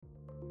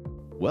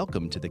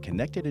Welcome to the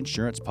Connected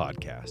Insurance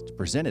Podcast,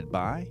 presented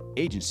by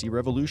Agency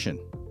Revolution.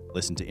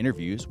 Listen to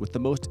interviews with the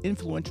most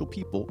influential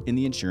people in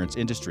the insurance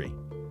industry.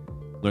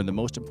 Learn the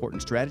most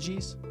important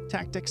strategies,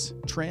 tactics,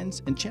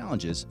 trends, and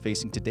challenges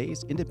facing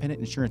today's independent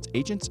insurance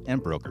agents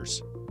and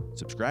brokers.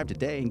 Subscribe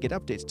today and get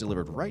updates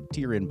delivered right to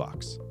your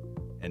inbox.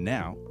 And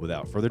now,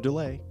 without further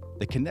delay,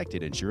 the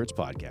Connected Insurance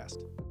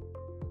Podcast.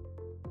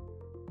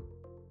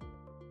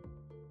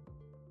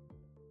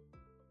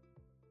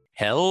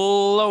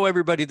 Hello,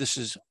 everybody. This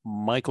is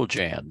Michael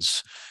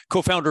Jans,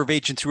 co-founder of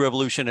Agency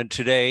Revolution, and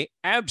today,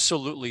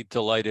 absolutely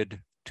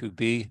delighted to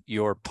be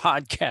your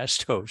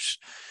podcast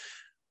host.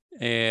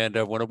 And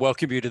I want to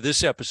welcome you to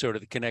this episode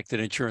of the Connected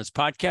Insurance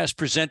Podcast,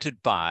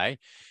 presented by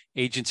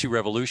Agency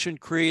Revolution,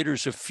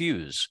 creators of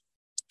Fuse.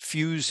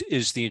 Fuse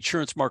is the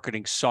insurance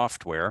marketing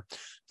software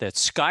that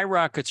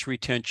skyrockets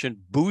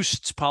retention,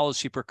 boosts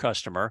policy per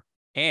customer,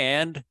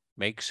 and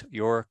makes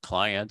your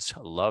clients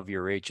love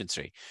your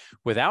agency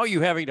without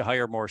you having to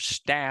hire more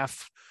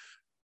staff,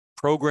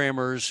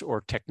 programmers,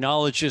 or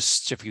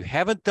technologists. If you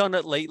haven't done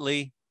it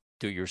lately,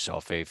 do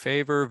yourself a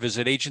favor.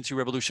 Visit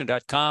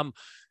agencyrevolution.com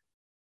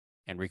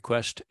and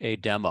request a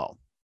demo.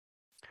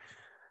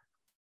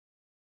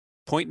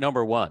 Point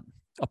number one,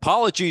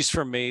 apologies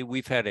from me.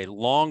 We've had a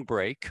long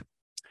break.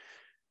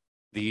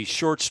 The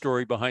short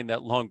story behind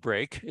that long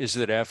break is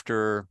that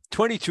after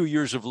 22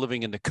 years of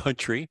living in the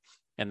country,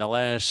 and the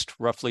last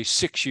roughly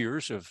 6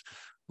 years of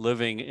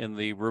living in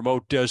the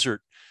remote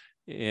desert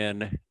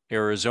in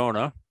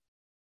Arizona,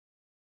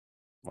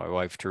 my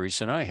wife,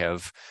 Teresa, and I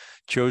have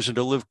chosen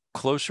to live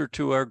closer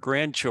to our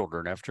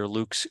grandchildren after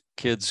Luke's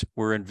kids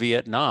were in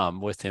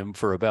Vietnam with him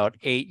for about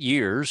 8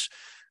 years.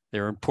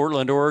 They're in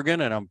Portland,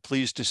 Oregon, and I'm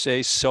pleased to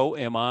say so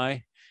am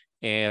I.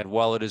 And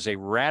while it is a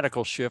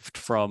radical shift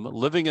from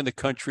living in the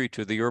country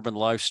to the urban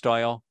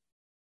lifestyle,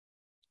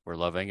 we're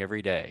loving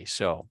every day.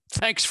 So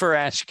thanks for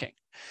asking.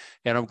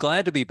 And I'm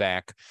glad to be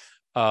back.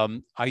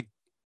 I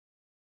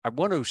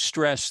want to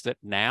stress that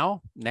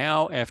now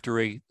after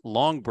a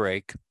long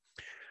break,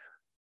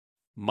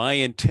 my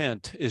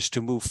intent is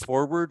to move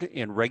forward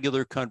in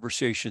regular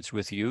conversations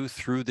with you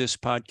through this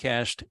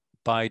podcast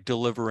by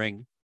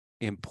delivering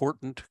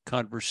important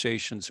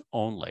conversations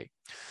only.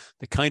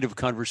 The kind of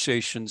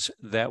conversations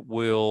that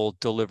will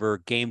deliver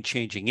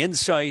game-changing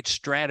insight,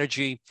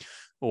 strategy,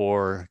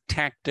 or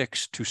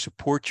tactics to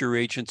support your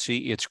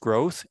agency, its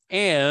growth,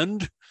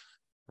 and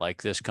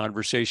like this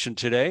conversation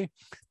today,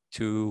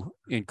 to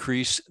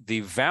increase the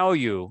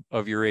value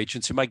of your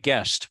agency. My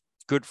guest,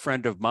 good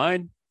friend of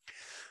mine,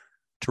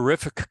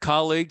 terrific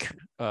colleague,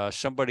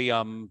 somebody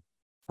I'm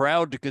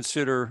proud to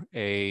consider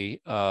a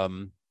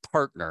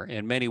partner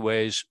in many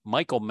ways,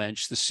 Michael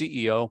Mensch, the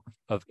CEO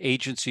of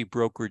Agency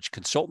Brokerage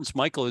Consultants.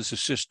 Michael has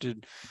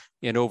assisted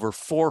in over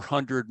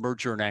 400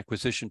 merger and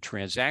acquisition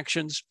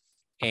transactions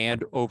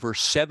and over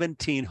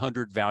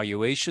 1,700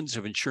 valuations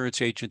of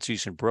insurance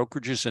agencies and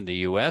brokerages in the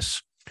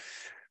U.S.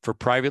 for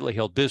privately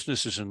held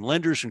businesses and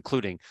lenders,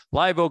 including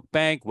Live Oak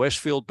Bank,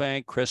 Westfield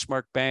Bank,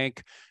 Crestmark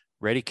Bank,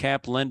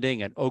 ReadyCap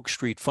Lending, and Oak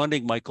Street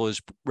Funding. Michael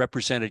has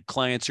represented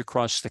clients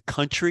across the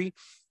country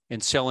in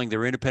selling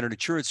their independent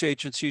insurance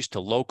agencies to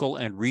local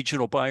and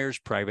regional buyers,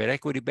 private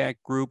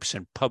equity-backed groups,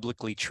 and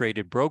publicly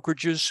traded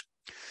brokerages.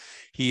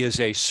 He is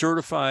a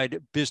certified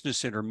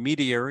business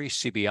intermediary,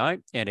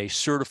 CBI, and a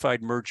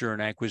certified merger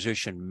and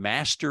acquisition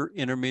master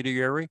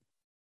intermediary.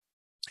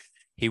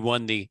 He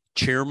won the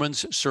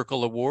Chairman's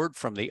Circle Award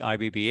from the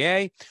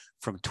IBBA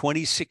from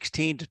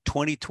 2016 to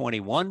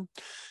 2021,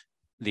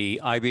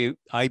 the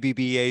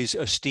IBBA's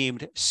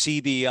esteemed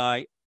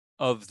CBI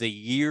of the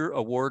Year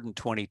Award in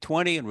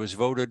 2020, and was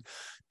voted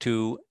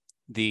to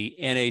the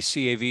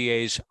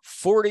NACAVA's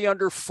 40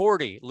 under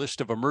 40 list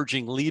of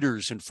emerging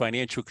leaders in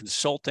financial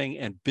consulting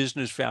and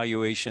business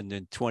valuation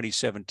in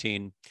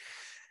 2017.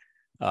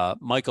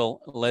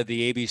 Michael led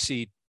the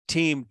ABC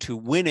team to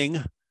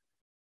winning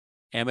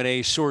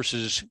M&A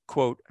Source's,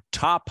 quote,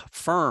 top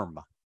firm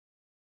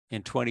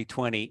in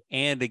 2020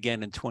 and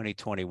again in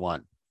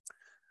 2021.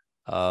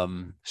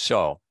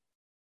 So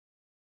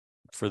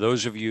for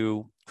those of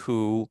you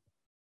who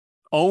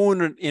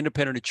own an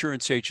independent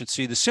insurance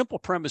agency, the simple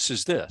premise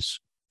is this,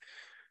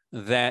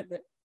 that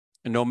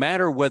no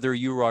matter whether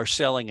you are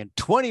selling in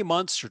 20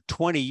 months or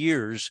 20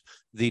 years,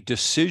 the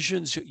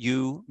decisions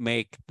you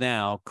make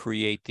now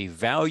create the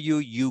value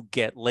you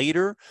get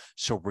later.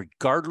 So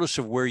regardless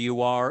of where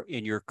you are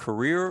in your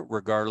career,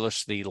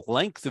 regardless the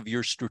length of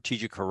your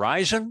strategic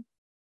horizon,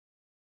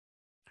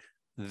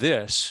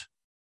 this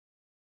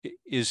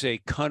is a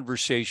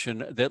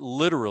conversation that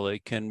literally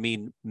can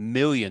mean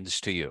millions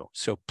to you.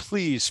 So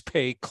please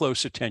pay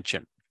close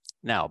attention.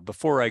 Now,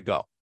 before I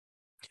go,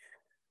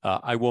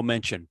 I will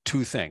mention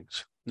two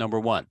things. Number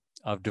one,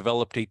 I've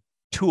developed a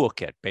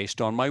toolkit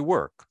based on my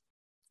work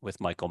with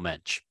Michael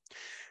Mensch.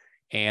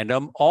 And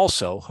I'm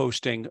also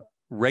hosting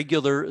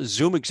regular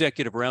Zoom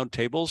executive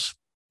roundtables,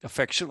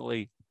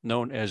 affectionately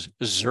known as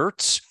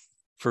ZERTs,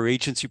 for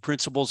agency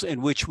principals,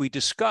 in which we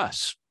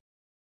discuss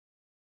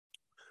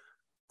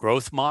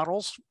growth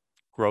models,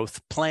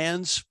 growth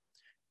plans,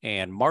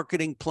 and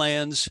marketing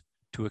plans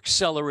to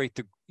accelerate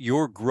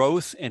your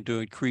growth and to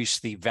increase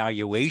the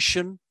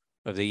valuation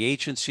of the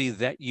agency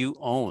that you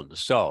own.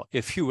 So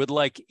if you would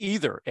like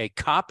either a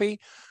copy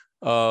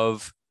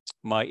of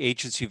my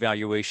agency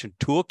valuation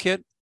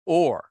toolkit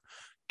or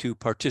to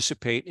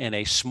participate in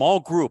a small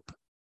group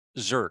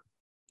ZERT,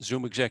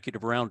 Zoom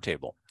Executive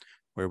Roundtable,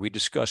 where we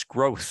discuss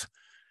growth,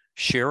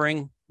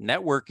 sharing,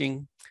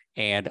 networking,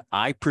 and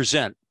I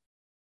present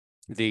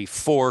the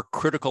 4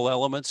 critical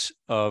elements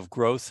of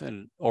growth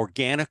and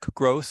organic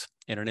growth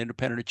in an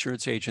independent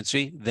insurance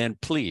agency, then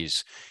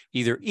please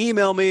either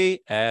email me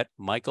at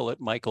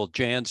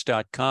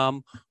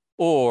michael@michaeljans.com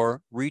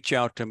or reach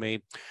out to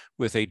me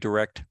with a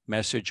direct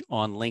message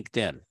on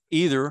LinkedIn,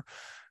 either,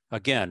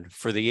 again,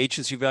 for the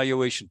agency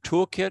valuation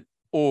toolkit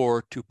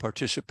or to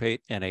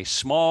participate in a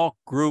small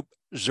group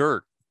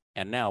ZERT.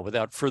 And now,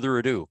 without further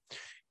ado,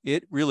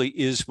 it really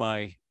is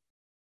my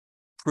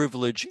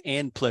privilege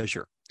and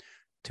pleasure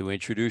to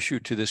introduce you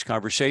to this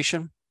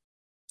conversation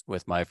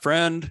with my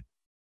friend,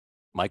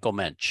 Michael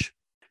Mensch.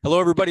 Hello,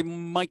 everybody.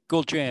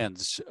 Michael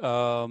Jans,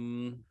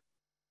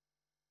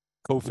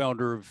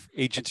 co-founder of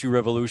Agency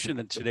Revolution,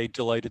 and today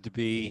delighted to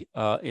be,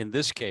 in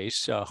this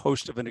case,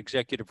 host of an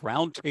executive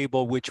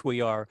roundtable, which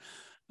we are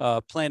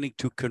planning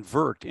to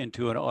convert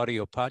into an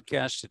audio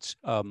podcast.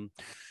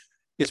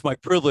 It's my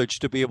privilege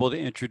to be able to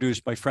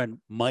introduce my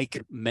friend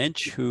Mike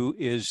Mensch, who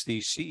is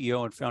the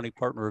CEO and founding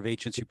partner of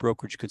Agency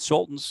Brokerage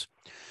Consultants.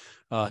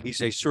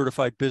 He's a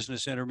certified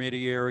business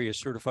intermediary, a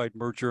certified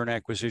merger and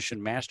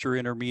acquisition master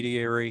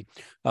intermediary.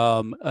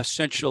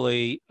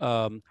 Essentially,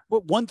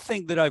 one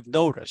thing that I've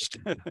noticed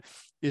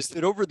is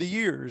that over the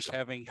years,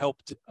 having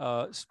helped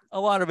a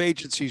lot of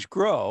agencies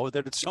grow,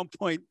 that at some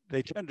point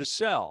they tend to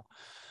sell.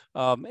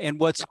 And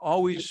what's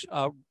always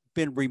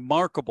been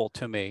remarkable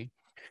to me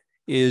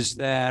is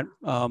that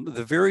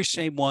the very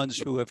same ones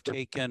who have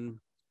taken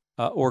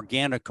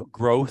organic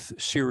growth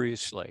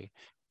seriously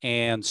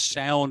and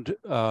sound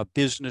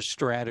business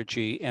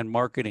strategy and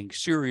marketing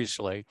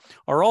seriously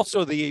are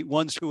also the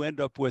ones who end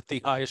up with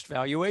the highest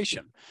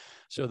valuation.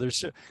 So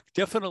there's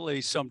definitely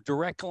some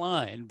direct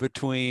line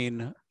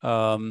between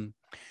how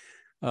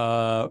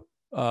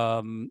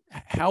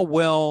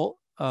well,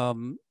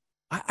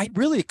 it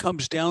really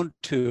comes down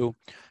to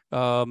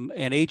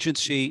an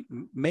agency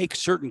makes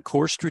certain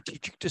core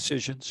strategic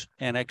decisions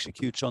and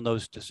executes on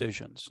those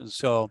decisions. And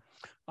so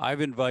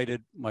I've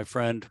invited my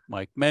friend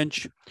Mike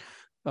Mensch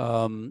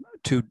to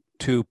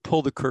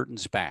pull the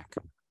curtains back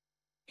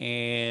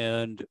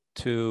and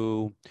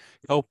to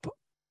help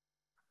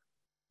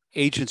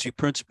agency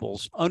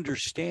principals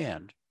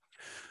understand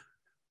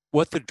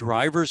what the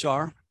drivers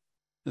are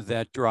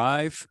that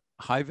drive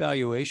high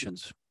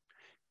valuations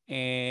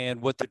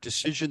and what the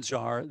decisions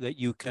are that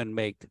you can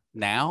make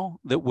now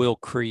that will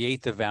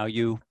create the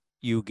value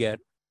you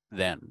get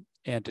then,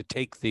 and to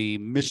take the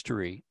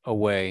mystery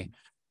away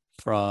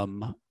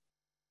from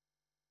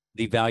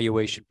the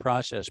valuation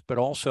process, but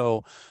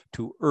also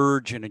to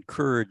urge and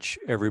encourage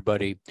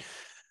everybody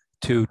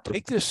to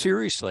take this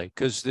seriously,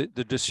 because the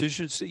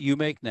decisions that you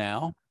make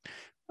now,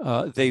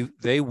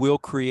 they will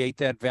create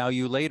that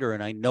value later.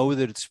 And I know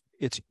that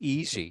it's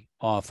easy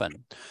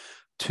often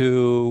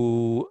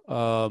to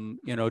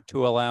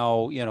to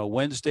allow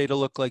Wednesday to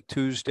look like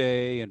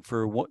Tuesday, and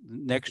for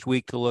next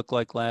week to look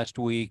like last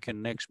week,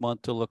 and next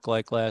month to look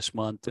like last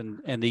month,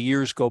 and the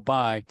years go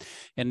by,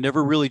 and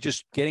never really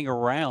just getting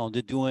around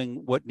to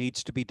doing what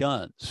needs to be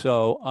done.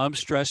 So I'm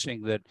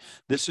stressing that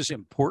this is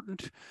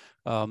important.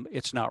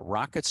 It's not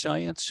rocket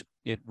science.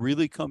 It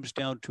really comes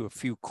down to a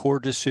few core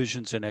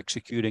decisions and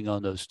executing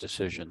on those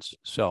decisions.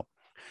 So,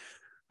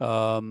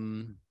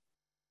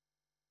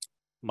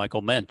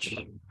 Michael Mensch,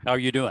 how are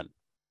you doing?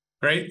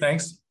 Great,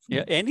 thanks.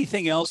 Yeah.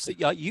 Anything else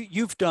that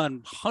you've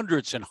done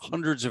hundreds and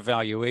hundreds of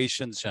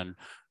valuations and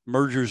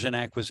mergers and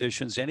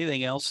acquisitions?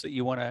 Anything else that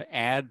you want to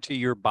add to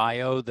your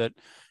bio that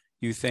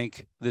you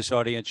think this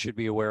audience should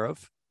be aware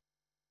of?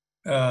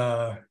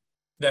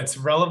 That's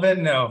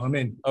relevant? No, I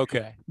mean,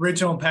 okay.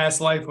 Original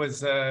past life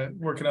was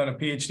working on a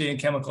PhD in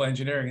chemical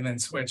engineering and then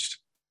switched.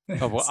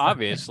 Oh, well,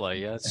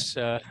 obviously, yes.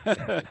 All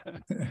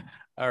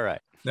right.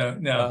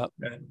 No.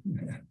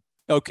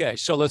 Okay,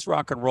 so let's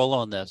rock and roll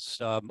on this.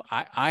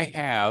 I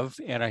have,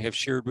 and I have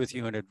shared with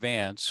you in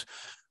advance,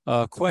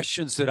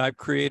 questions that I've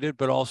created,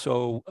 but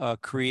also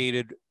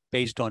created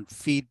based on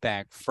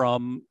feedback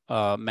from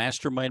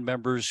mastermind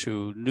members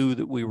who knew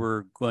that we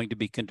were going to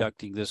be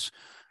conducting this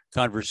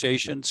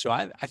conversation. So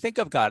I think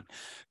I've got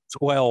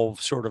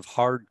 12 sort of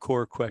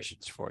hardcore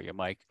questions for you,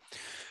 Mike.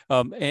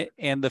 I'm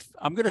going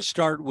to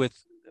start with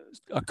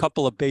a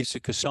couple of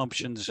basic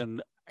assumptions,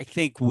 and I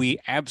think we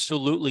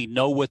absolutely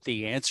know what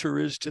the answer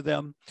is to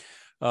them.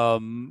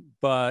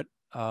 But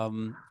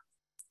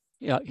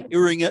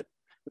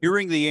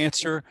hearing the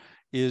answer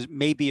is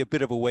maybe a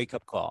bit of a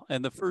wake-up call.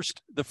 And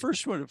the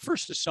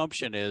first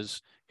assumption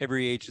is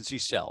every agency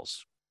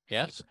sells.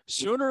 Yes,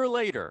 sooner or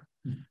later,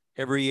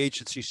 every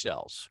agency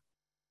sells.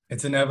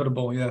 It's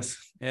inevitable, yes.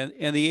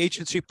 And the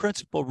agency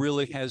principal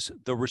really has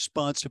the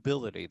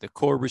responsibility, the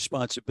core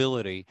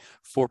responsibility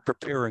for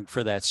preparing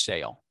for that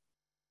sale.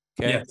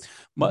 Okay. Yes.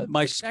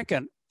 My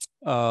second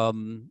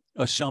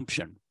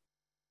assumption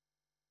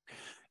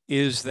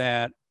is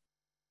that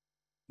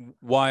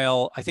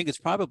while I think it's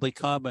probably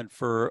common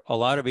for a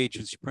lot of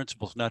agency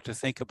principals not to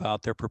think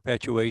about their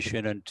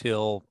perpetuation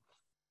until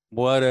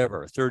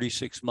whatever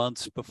 36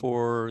 months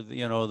before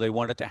they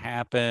want it to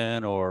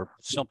happen or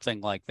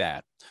something like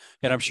that,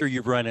 and I'm sure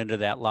you've run into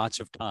that lots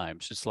of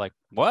times. It's like,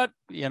 what?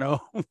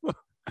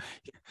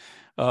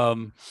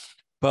 um,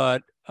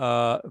 but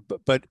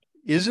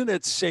isn't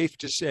it safe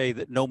to say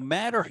that no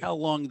matter how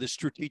long the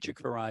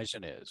strategic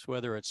horizon is,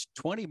 whether it's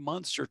 20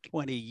 months or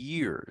 20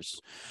 years,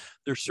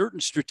 there's certain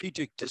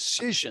strategic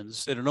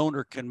decisions that an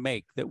owner can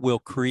make that will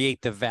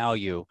create the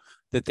value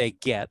that they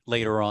get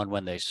later on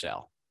when they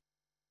sell?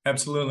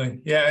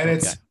 Absolutely. Yeah. And Okay.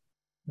 it's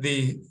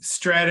the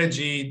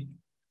strategy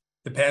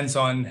depends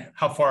on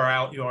how far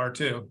out you are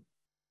too.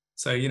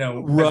 So,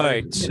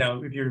 Right.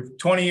 if you're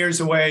 20 years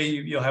away,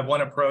 you'll have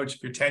one approach.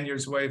 If you're 10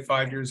 years away,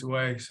 5 years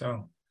away.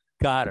 So.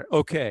 Got it.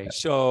 Okay.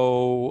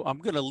 So I'm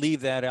going to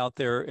leave that out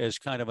there as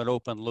kind of an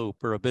open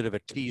loop or a bit of a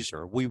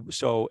teaser.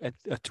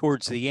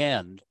 Towards the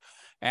end,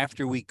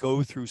 after we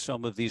go through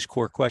some of these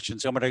core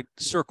questions, I'm going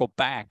to circle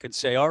back and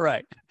say, all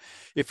right,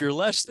 if you're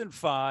less than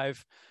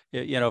 5,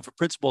 if a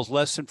principal is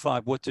less than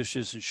 5, what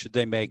decisions should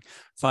they make?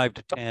 5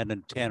 to 10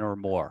 and 10 or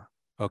more.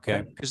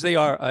 Okay. Because they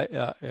are,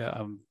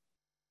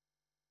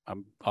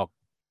 I'll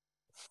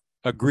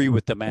agree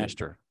with the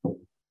master.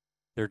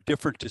 There are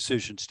different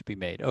decisions to be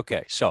made.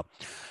 Okay, so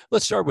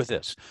let's start with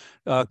this.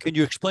 Can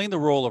you explain the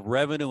role of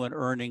revenue and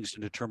earnings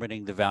in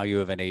determining the value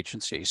of an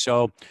agency?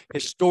 So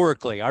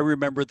historically, I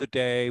remember the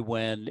day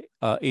when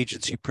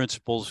agency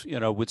principals,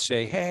 would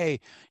say,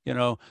 hey,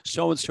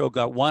 so-and-so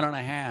got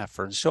 1.5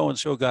 or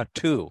so-and-so got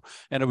 2.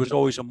 And it was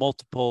always a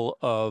multiple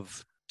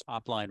of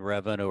top line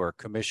revenue or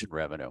commission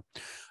revenue.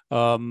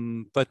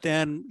 But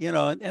then,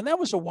 and that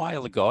was a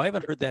while ago. I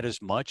haven't heard that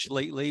as much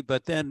lately,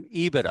 but then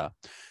EBITDA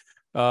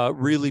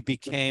really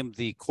became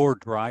the core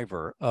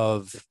driver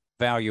of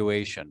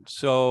valuation.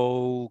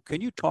 So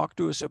can you talk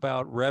to us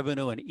about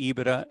revenue and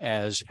EBITDA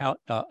as how,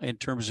 in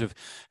terms of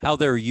how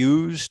they're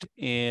used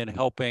in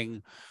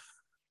helping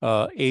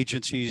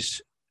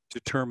agencies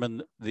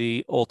determine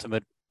the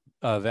ultimate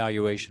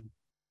valuation?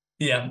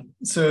 Yeah.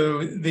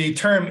 So the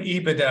term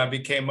EBITDA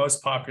became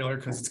most popular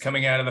because it's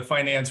coming out of the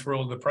finance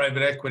world, the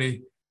private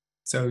equity.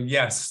 So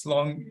yes,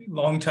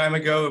 long time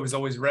ago, it was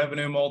always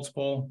revenue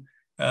multiple.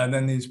 And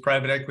then these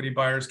private equity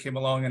buyers came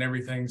along and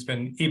everything's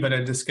been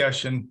EBITDA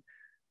discussion.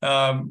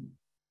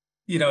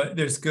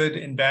 There's good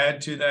and bad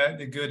to that.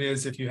 The good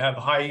is if you have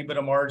a high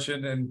EBITDA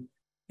margin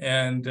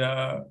and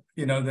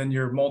then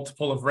your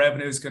multiple of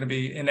revenue is going to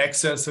be in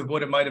excess of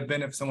what it might have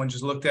been if someone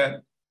just looked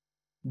at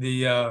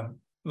the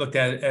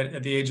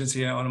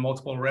agency on a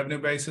multiple revenue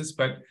basis.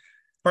 But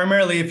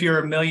primarily, if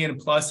you're $1 million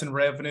plus in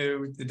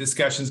revenue, the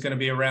discussion is going to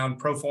be around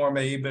pro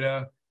forma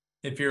EBITDA.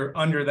 If you're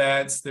under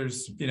that,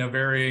 there's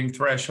varying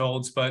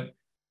thresholds, but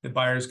the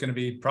buyer is going to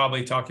be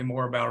probably talking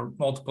more about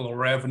multiple of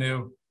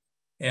revenue.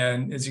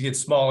 And as you get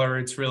smaller,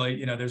 it's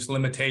really there's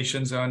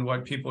limitations on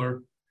what people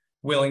are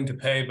willing to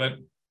pay. But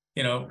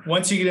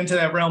once you get into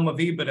that realm of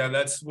EBITDA,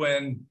 that's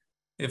when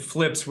it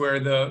flips,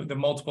 where the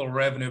multiple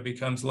revenue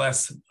becomes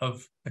less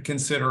of a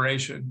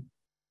consideration.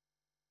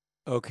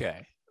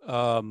 Okay.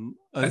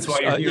 That's why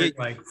you're hearing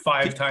like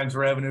 5 times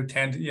revenue,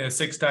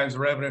 6 times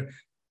revenue.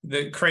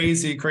 The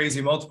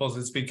crazy multiples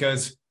is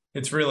because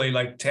it's really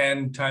like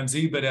 10 times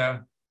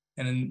EBITDA,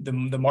 and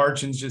the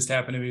margins just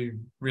happen to be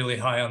really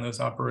high on those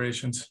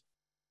operations.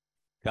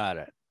 Got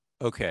it.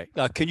 Okay.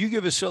 Can you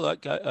give us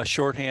a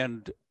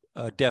shorthand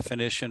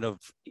definition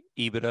of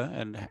EBITDA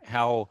and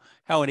how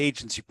an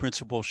agency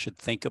principal should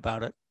think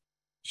about it?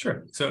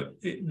 Sure. So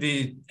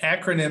the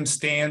acronym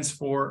stands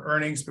for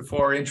earnings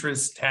before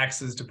interest,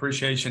 taxes,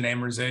 depreciation,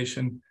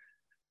 amortization.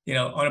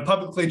 On a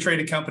publicly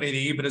traded company,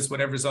 the EBITDA is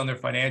whatever's on their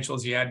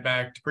financials. You add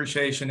back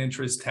depreciation,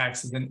 interest,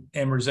 taxes, and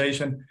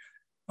amortization.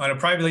 On a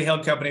privately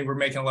held company, we're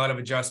making a lot of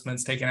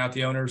adjustments, taking out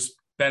the owner's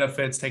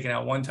benefits, taking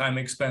out one-time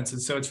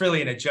expenses. So it's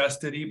really an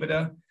adjusted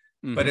EBITDA,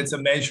 but it's a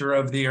measure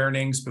of the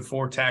earnings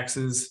before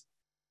taxes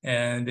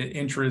and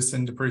interest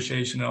and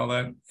depreciation and all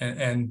that,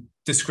 and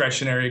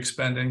discretionary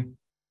spending.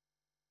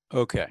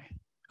 Okay.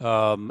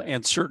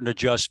 And certain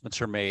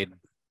adjustments are made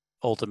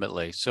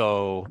ultimately.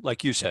 So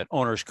like you said,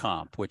 owner's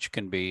comp, which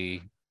can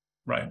be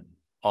right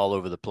all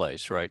over the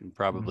place, right? And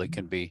probably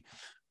can be,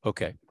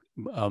 okay.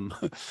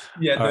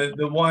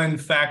 The one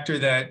factor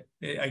that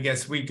I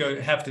guess we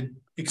have to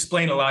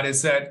explain a lot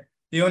is that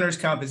the owner's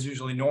comp is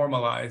usually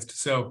normalized.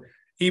 So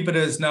EBITDA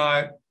is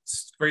not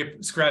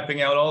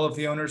scrapping out all of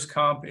the owner's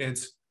comp.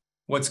 It's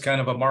what's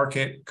kind of a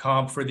market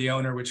comp for the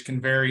owner, which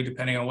can vary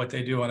depending on what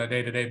they do on a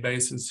day-to-day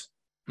basis.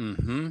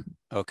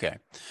 Okay.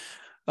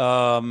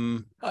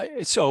 So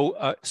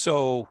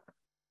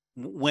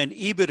when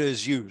EBITDA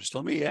is used,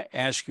 let me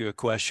ask you a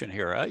question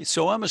here.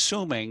 So I'm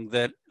assuming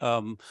that,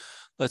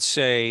 let's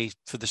say,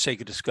 for the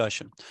sake of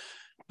discussion,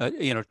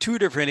 2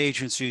 different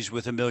agencies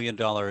with $1 million in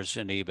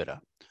EBITDA.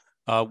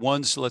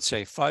 One's, let's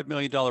say, $5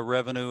 million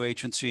revenue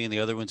agency, and the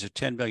other one's a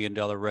 $10 million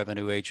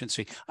revenue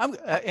agency.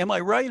 Am I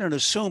right in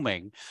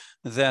assuming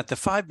that the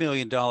 $5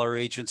 million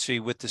agency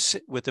with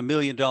 $1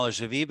 million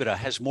of EBITDA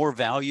has more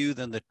value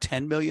than the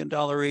 $10 million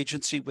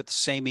agency with the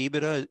same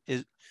EBITDA?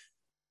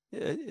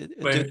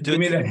 Wait, give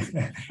me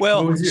that.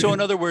 Well, so in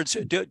other words,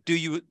 do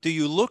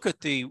you look at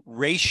the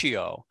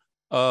ratio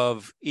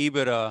of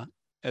EBITDA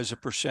as a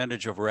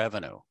percentage of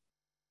revenue?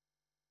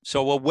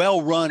 So a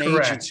well-run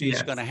agency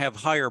is going to have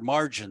higher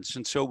margins,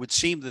 and so it would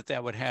seem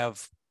that would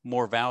have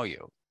more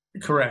value.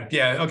 Correct.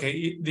 Yeah.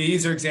 Okay. The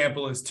easier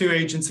example is two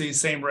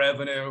agencies, same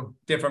revenue,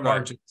 different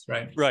margins,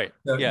 right? Right.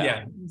 So,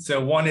 yeah.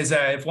 So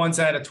if one's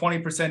at a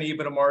 20%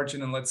 EBITDA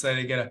margin, and let's say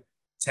they get a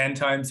 10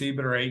 times EBITDA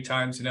or 8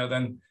 times,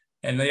 then,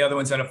 and the other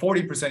one's at a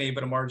 40%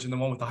 EBITDA margin, the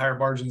one with the higher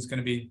margin is going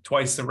to be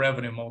twice the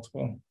revenue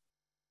multiple.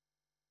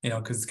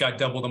 Because it's got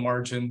double the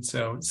margin.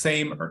 So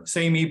same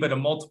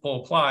EBITDA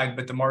multiple applied,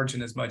 but the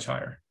margin is much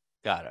higher.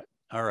 Got it.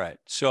 All right.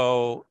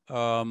 So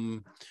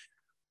one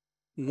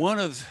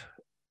of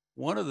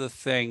the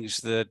things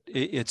that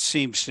it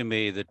seems to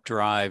me that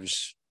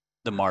drives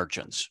the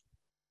margins.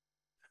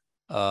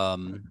 I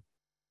mean,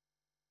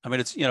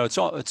 it's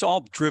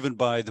all driven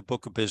by the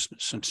book of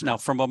business. And now,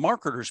 from a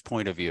marketer's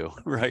point of view,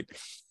 right?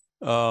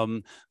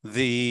 We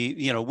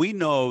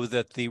know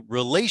that the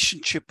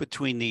relationship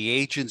between the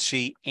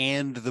agency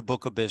and the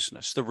book of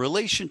business, the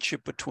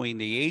relationship between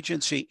the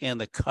agency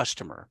and the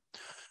customer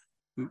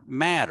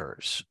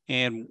matters.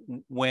 And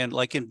when,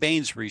 like in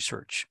Bain's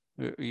research,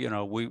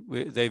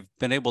 they've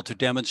been able to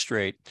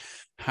demonstrate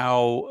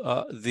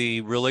how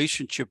the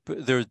relationship,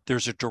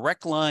 there's a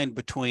direct line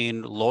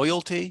between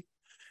loyalty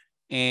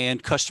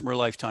and customer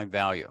lifetime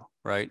value,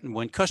 right? And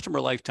when customer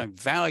lifetime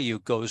value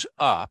goes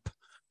up,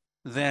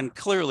 then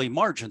clearly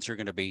margins are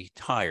going to be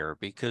higher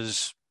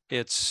because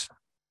it's,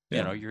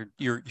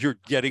 you're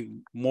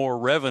getting more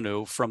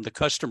revenue from the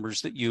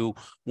customers that you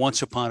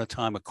once upon a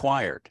time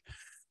acquired.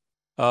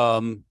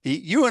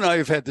 You and I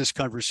have had this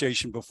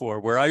conversation before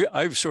where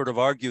I've sort of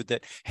argued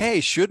that, hey,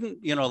 shouldn't,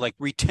 like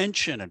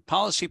retention and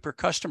policy per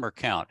customer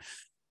count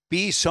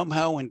be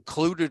somehow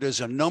included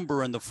as a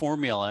number in the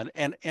formula?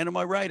 And am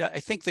I right? I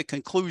think the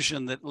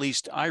conclusion that at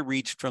least I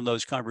reached from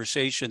those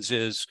conversations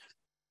is,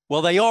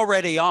 well, they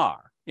already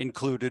are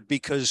included,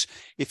 because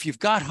if you've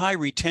got high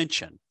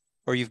retention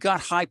or you've got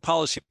high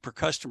policy per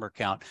customer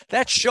count,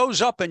 that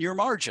shows up in your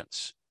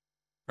margins,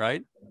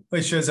 right?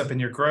 It shows up in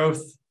your growth,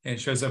 and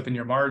it shows up in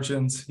your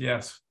margins.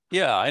 Yes.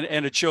 Yeah,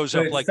 and it shows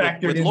up like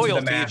with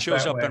loyalty, it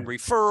shows up in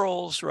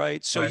referrals,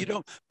 right? So you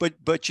don't,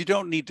 but you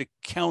don't need to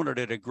count it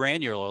at a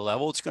granular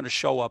level. It's going to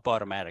show up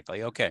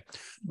automatically. Okay.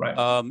 Right.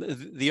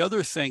 The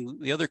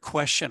other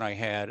question I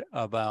had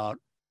about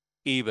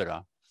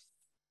EBITDA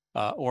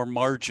or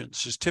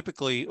margins is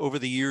typically over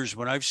the years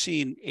when I've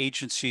seen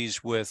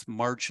agencies with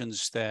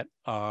margins that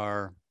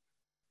are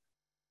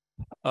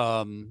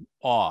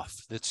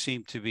off, that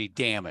seem to be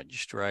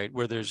damaged, right?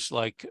 Where there's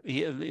the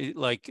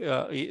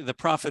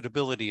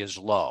profitability is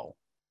low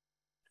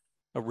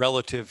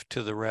relative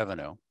to the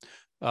revenue.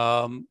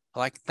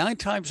 Like 9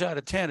 times out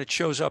of 10, it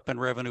shows up in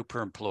revenue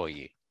per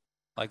employee.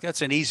 Like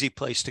that's an easy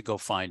place to go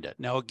find it.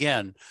 Now,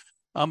 again,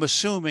 I'm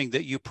assuming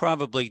that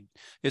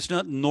it's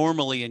not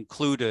normally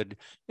included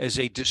as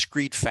a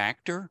discrete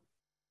factor,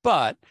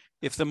 but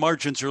if the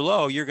margins are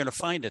low, you're going to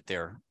find it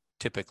there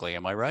typically.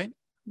 Am I right?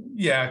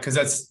 Yeah, because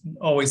that's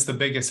always the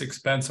biggest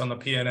expense on the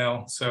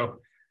P&L. So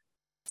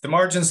if the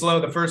margin's low,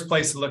 the first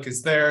place to look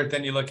is there.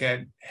 Then you look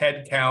at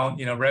head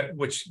count,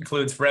 which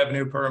includes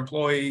revenue per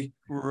employee.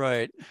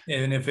 Right.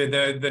 And if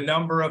the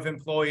number of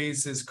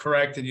employees is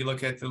correct, and you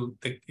look at the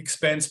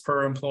expense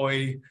per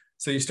employee,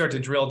 so you start to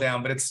drill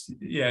down. But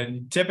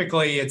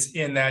typically it's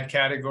in that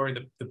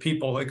category, the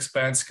people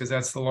expense, because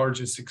that's the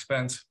largest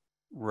expense.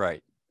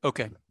 Right.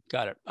 Okay.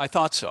 Got it. I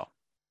thought so.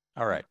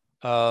 All right.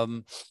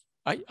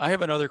 I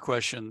have another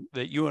question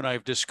that you and I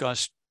have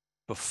discussed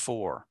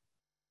before,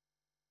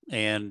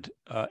 and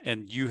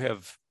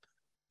you've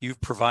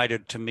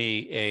provided to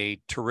me a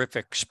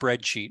terrific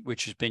spreadsheet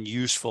which has been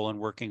useful in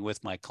working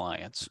with my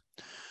clients.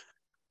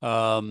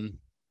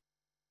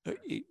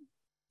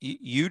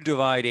 You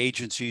divide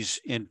agencies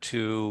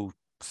into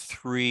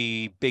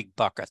 3 big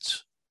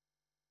buckets,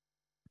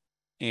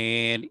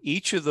 and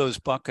each of those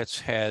buckets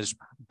has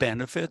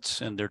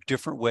benefits, and there are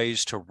different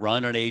ways to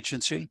run an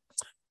agency.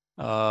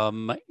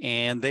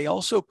 And they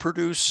also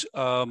produce,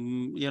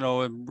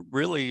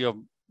 really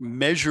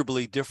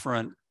measurably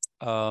different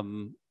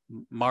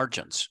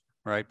margins,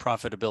 right?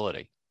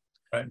 Profitability.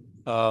 Right.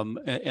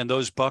 And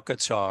those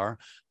buckets are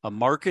a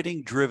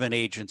marketing-driven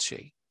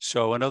agency.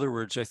 So in other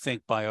words, I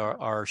think by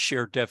our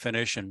shared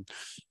definition,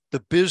 the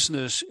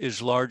business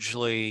is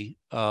largely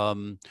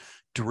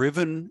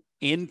driven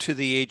into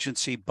the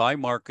agency by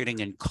marketing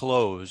and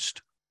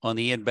closed on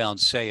the inbound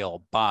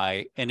sale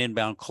by an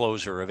inbound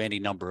closer of any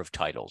number of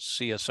titles,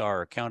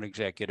 CSR, account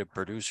executive,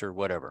 producer,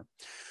 whatever.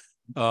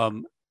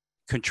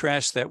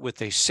 Contrast that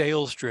with a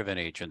sales-driven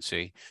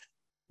agency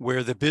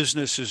where the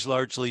business is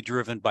largely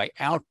driven by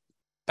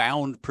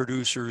outbound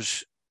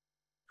producers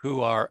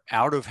who are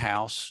out of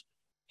house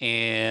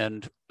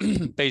and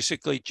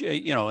basically,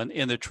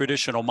 in the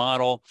traditional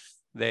model,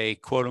 they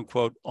quote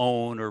unquote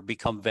own or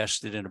become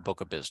vested in a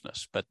book of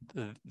business, but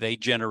they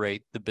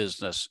generate the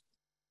business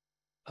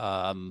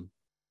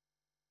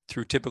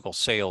through typical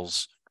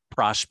sales,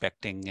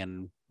 prospecting,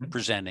 and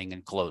presenting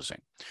and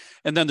closing.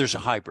 And then there's a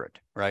hybrid,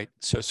 right?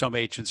 So some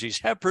agencies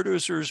have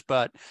producers,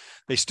 but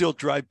they still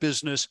drive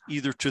business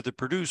either to the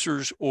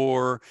producers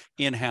or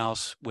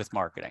in-house with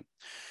marketing.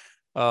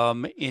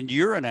 In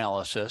your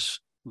analysis,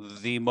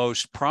 the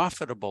most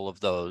profitable of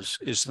those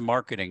is the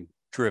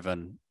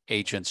marketing-driven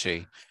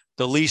agency.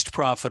 The least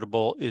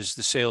profitable is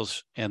the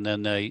sales, and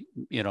then the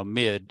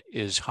mid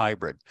is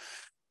hybrid.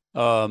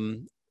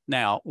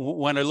 Now,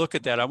 when I look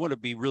at that, I want to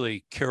be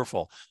really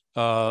careful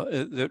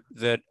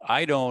that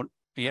I don't,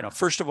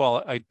 first of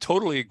all, I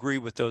totally agree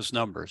with those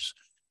numbers.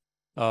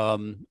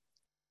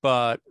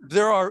 But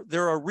there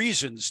are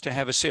reasons to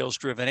have a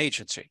sales-driven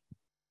agency.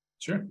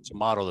 Sure. It's a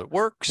model that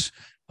works.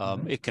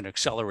 It can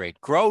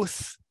accelerate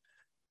growth.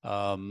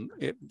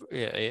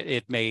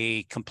 It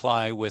may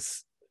comply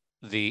with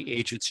the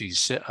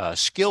agency's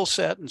skill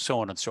set and so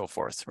on and so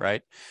forth,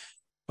 right?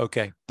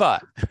 Okay,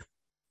 but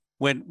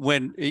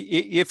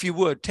if you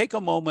would take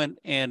a moment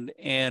and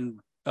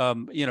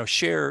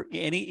share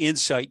any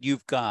insight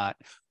you've got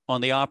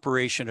on the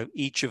operation of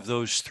each of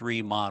those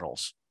three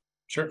models.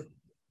 Sure.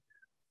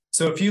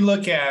 So if you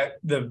look at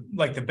the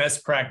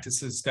best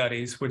practices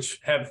studies, which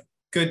have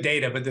good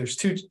data, but there's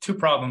two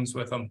problems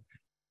with them.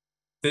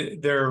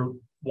 They're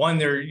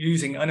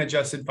using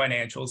unadjusted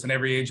financials, and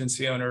every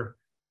agency owner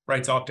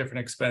writes off different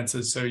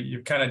expenses. So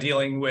you're kind of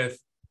dealing with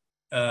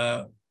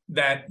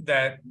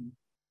that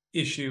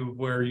issue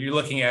where you're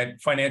looking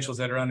at financials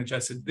that are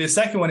unadjusted. The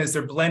second one is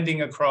they're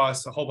blending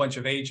across a whole bunch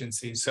of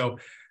agencies. So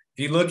if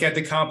you look at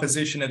the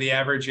composition of the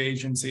average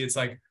agency, it's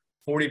like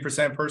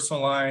 40%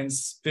 personal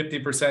lines,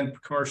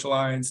 50% commercial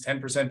lines,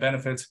 10%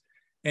 benefits.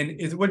 And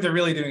what they're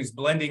really doing is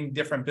blending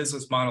different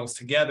business models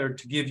together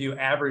to give you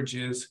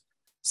averages.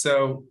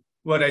 So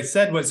what I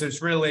said was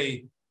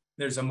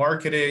there's a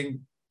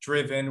marketing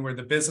driven where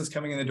the business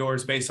coming in the door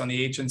is based on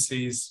the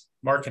agency's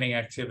marketing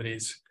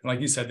activities. And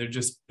like you said, they're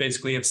just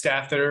basically have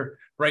staff that are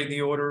writing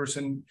the orders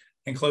and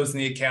closing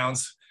the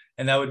accounts.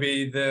 And that would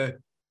be the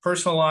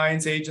personal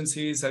lines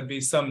agencies. That'd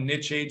be some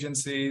niche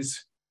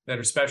agencies that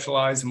are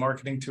specialized in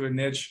marketing to a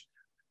niche.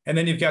 And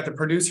then you've got the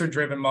producer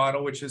driven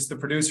model, which is the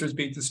producers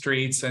beat the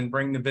streets and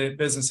bring the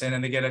business in,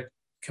 and they get a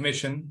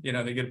commission.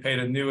 They get paid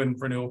a new and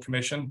renewal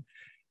commission.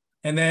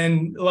 And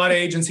then a lot of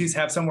agencies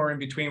have somewhere in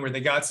between where they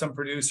got some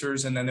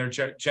producers and then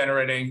they're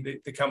generating,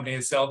 the company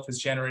itself is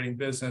generating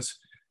business.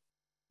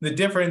 The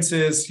difference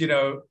is,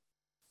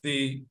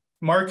 the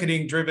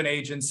marketing driven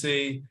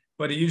agency,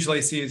 what you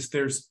usually see is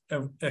there's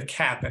a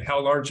cap at how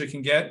large it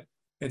can get.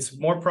 It's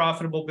more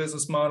profitable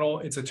business model.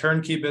 It's a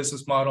turnkey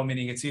business model,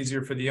 meaning it's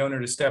easier for the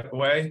owner to step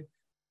away.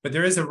 But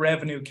there is a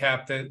revenue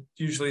cap that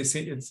usually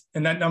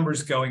and that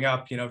number's going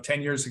up.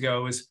 10 years ago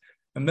it was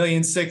 $1.6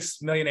 million,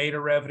 $1.8 million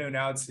of revenue.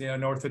 Now it's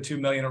north of $2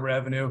 million of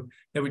revenue.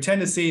 That we tend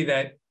to see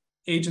that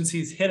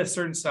agencies hit a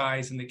certain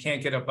size and they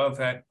can't get above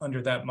that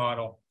under that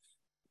model.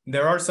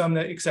 There are some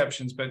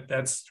exceptions, but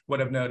that's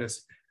what I've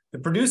noticed. The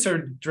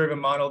producer-driven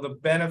model, the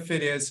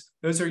benefit is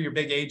those are your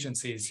big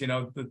agencies.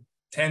 The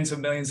tens of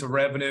millions of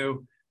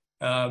revenue.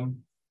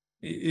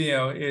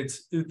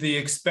 It's the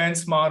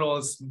expense model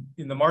is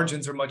the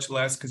margins are much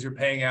less because you're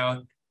paying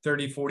out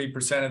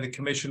 30-40% of the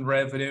commission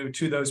revenue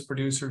to those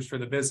producers for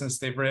the business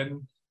they've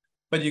written,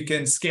 but you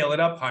can scale it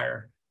up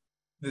higher.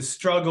 The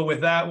struggle with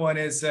that one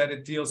is that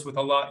it deals with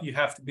a lot. You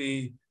have to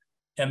be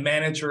a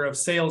manager of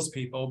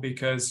salespeople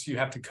because you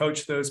have to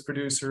coach those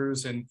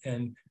producers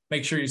and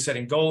make sure you're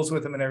setting goals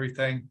with them and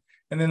everything.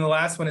 And then the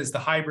last one is the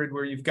hybrid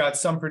where you've got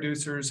some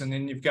producers and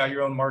then you've got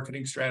your own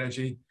marketing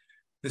strategy.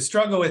 The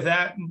struggle with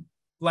that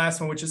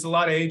last one, which is a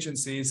lot of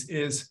agencies,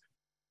 is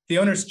the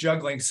owner's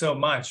juggling so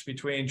much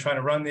between trying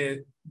to run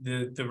the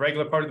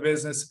regular part of the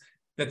business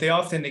that they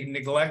often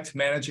neglect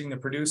managing the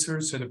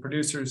producers. So the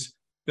producers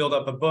build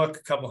up a book,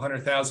 a couple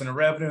 $100,000 of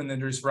revenue, and then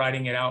they're just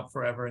riding it out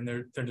forever,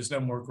 and there's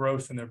no more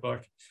growth in their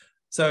book.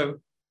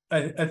 So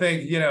I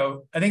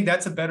think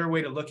that's a better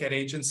way to look at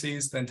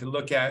agencies than to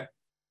look at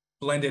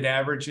blended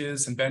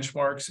averages and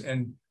benchmarks.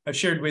 And I've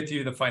shared with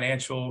you the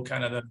financial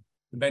kind of the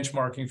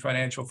benchmarking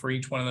financial for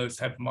each one of those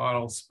type of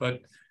models,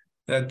 but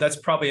that's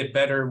probably a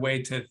better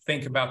way to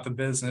think about the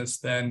business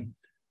than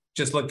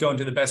just going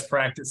to the best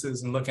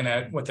practices and looking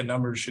at what the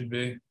numbers should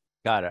be.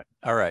 Got it.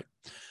 All right.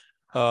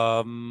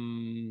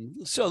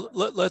 So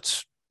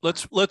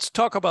let's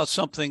talk about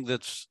something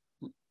that's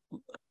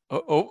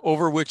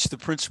over which the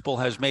principal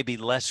has maybe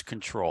less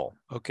control.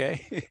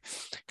 Okay,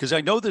 because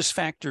I know this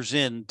factors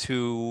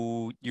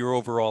into your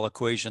overall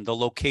equation, the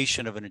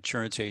location of an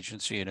insurance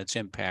agency and its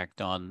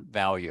impact on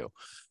value.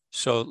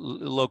 So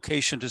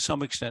location to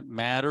some extent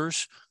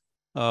matters.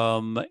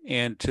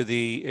 And to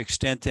the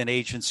extent an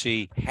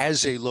agency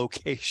has a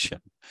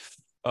location,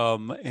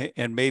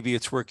 and maybe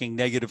it's working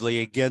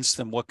negatively against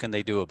them, what can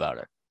they do about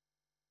it?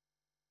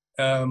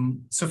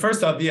 So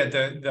first off,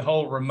 the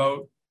whole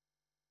remote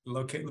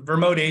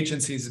remote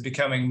agencies is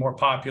becoming more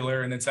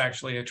popular, and it's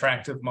actually an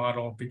attractive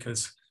model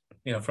because,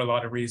 for a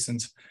lot of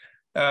reasons.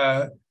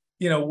 Where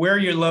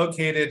you're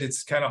located,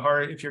 it's kind of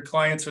hard. If your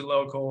clients are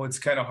local, it's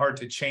kind of hard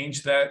to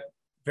change that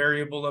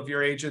variable of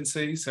your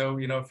agency. So,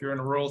 if you're in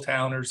a rural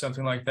town or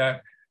something like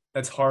that,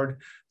 that's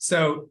hard.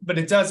 So, but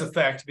it does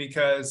affect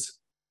because,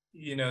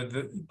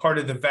 the part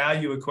of the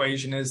value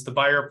equation is the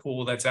buyer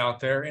pool that's out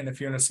there. And if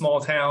you're in a small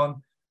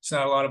town, it's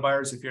not a lot of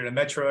buyers. If you're in a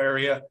metro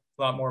area,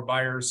 a lot more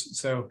buyers.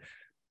 So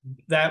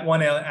that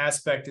one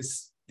aspect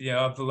is,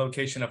 of the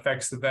location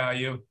affects the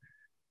value.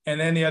 And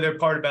then the other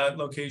part about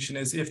location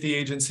is if the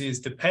agency is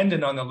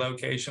dependent on the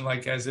location,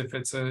 like as if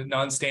it's a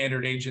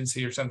non-standard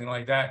agency or something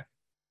like that,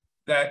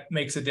 that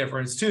makes a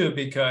difference too,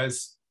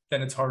 because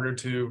then it's harder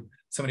to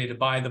somebody to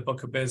buy the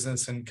book of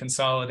business and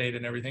consolidate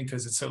and everything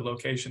because it's so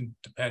location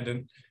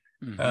dependent.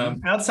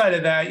 Mm-hmm. Outside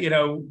of that,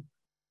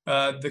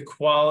 the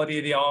quality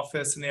of the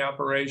office and the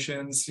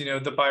operations,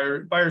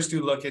 the buyers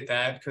do look at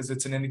that because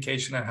it's an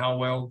indication of how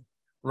well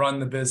run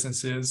the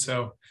business is.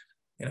 So,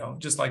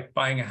 just like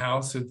buying a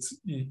house,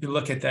 you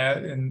look at that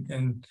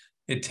and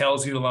it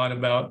tells you a lot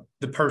about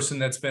the person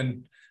that's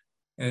been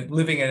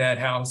living in that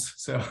house.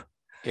 So,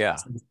 yeah.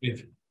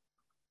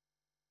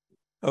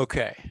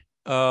 Okay.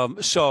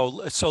 So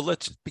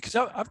let's, because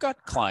I've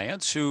got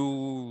clients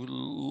who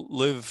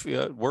live,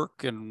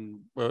 work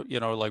in,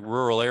 like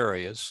rural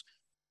areas.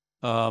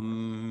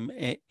 And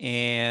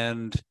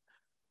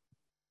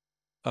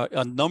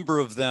a number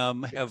of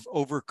them have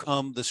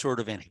overcome the sort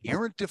of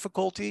inherent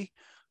difficulty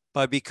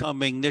by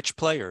becoming niche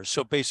players.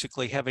 So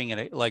basically having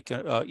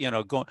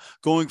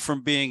going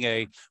from being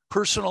a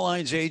personal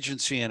lines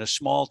agency in a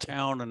small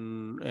town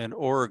in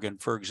Oregon,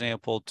 for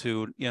example,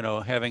 to,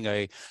 having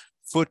a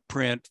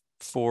footprint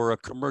for a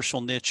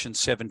commercial niche in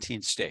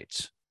 17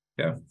 states.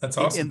 Yeah, that's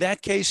awesome. In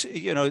that case,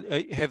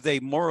 have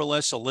they more or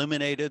less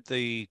eliminated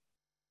the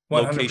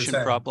 100%. Location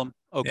problem?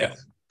 Okay,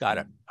 yes. Got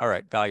it. All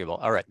right, valuable.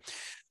 All right.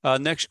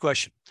 Next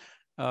question.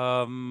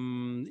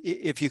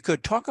 If you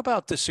could talk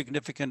about the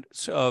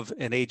significance of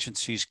an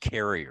agency's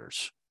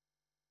carriers.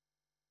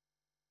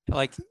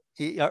 Like,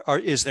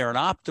 is there an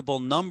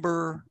optimal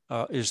number?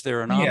 Is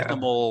there an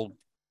optimal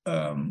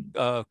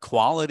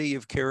quality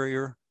of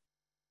carrier?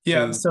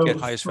 Yeah, so get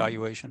highest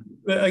valuation.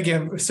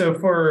 Again, so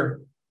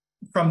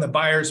from the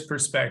buyer's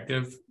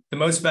perspective, the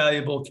most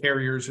valuable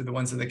carriers are the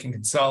ones that they can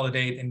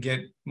consolidate and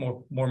get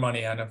more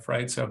money out of,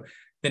 right? So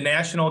the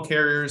national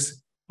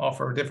carriers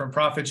offer different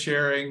profit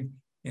sharing.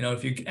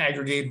 If you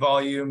aggregate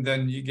volume,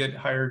 then you get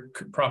higher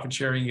profit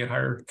sharing, you get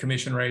higher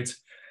commission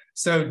rates.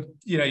 So,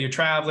 your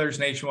Travelers,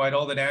 Nationwide,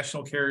 all the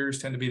national carriers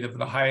tend to be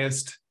the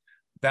highest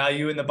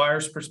value in the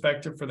buyer's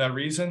perspective for that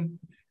reason.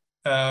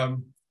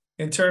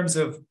 In terms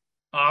of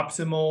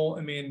optimal,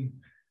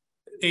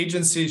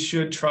 agencies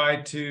should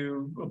try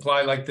to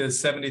apply like the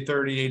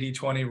 70-30,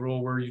 80-20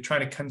 rule, where you're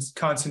trying to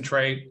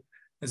concentrate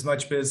as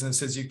much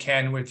business as you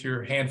can with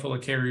your handful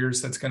of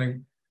carriers. That's going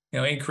to,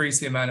 increase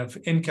the amount of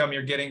income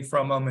you're getting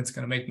from them. It's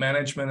going to make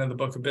management of the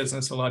book of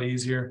business a lot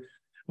easier.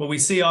 What we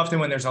see often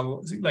when there's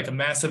a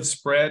massive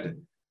spread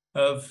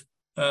of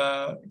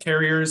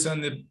carriers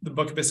on the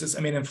book of business.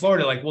 In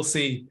Florida, we'll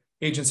see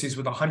agencies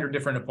with 100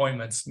 different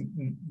appointments.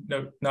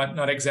 No,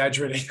 not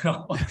exaggerating at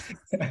all.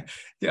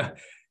 Yeah,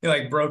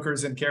 like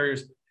brokers and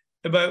carriers.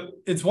 But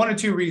it's one of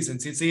two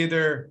reasons. It's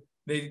either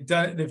they've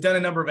done a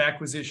number of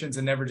acquisitions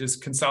and never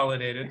just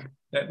consolidated.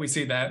 That we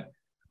see that,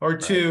 or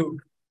two,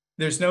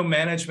 there's no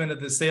management of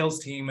the sales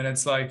team, and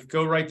it's like,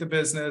 go write the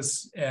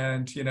business,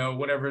 and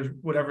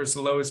whatever's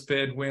the lowest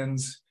bid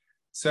wins.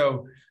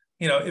 So,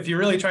 if you're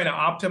really trying to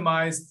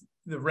optimize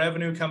the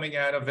revenue coming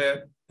out of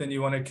it, then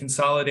you want to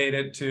consolidate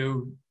it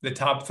to the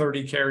top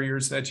 30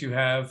 carriers that you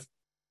have.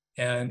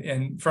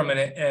 And from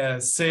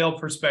a sale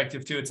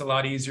perspective too, it's a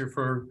lot easier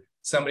for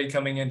somebody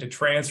coming in to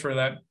transfer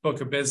that book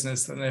of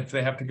business than if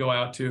they have to go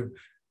out to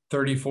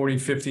 30, 40,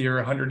 50, or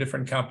 100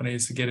 different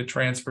companies to get it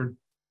transferred.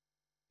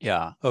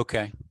 Yeah.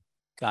 Okay.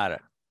 Got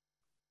it.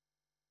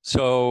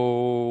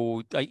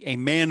 So a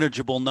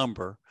manageable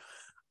number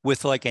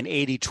with like an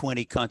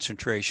 80-20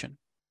 concentration.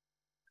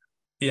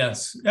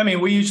 Yes.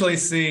 We usually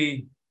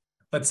see,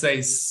 let's say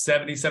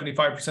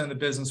 70-75% of the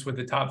business with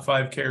the top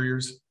 5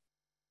 carriers.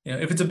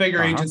 If it's a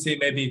bigger agency,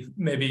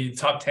 maybe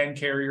top 10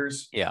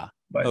 carriers. Yeah.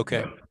 But,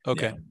 okay.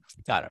 Yeah.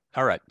 Got it.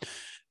 All right.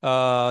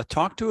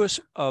 Talk to us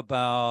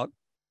about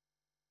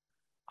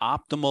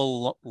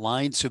optimal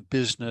lines of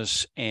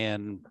business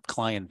and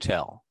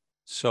clientele.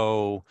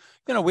 So,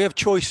 we have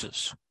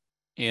choices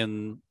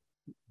in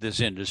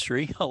this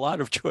industry, a lot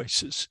of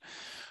choices.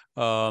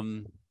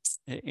 And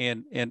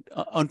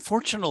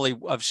unfortunately,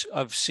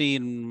 I've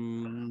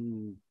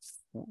seen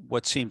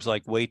what seems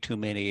like way too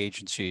many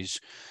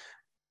agencies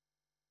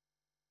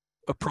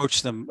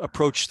approach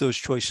those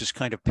choices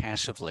kind of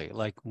passively.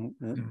 Like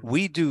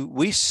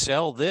we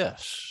sell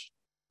this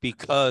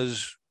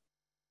because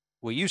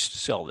we used to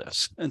sell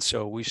this, and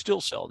so we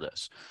still sell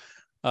this.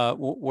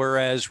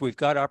 Whereas we've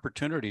got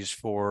opportunities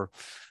for,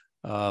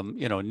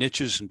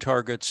 niches and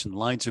targets and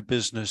lines of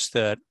business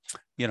that,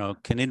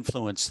 can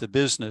influence the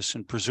business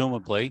and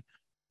presumably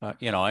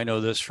I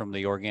know this from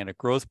the organic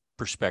growth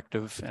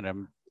perspective, and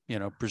I'm,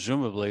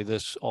 presumably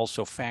this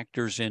also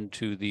factors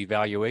into the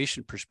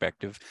valuation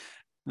perspective.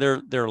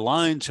 There are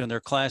lines and there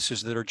are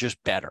classes that are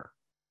just better.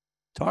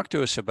 Talk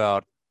to us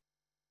about.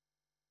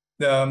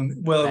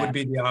 Well, it would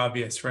be the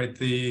obvious, right?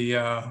 The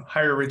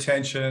higher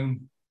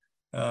retention,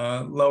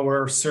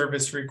 lower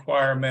service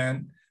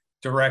requirement,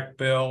 direct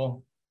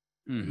bill.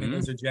 I mean,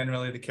 those are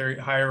generally the carry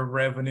higher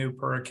revenue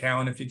per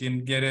account if you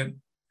can get it.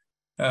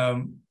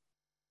 I've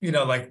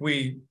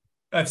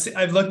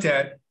looked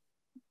at.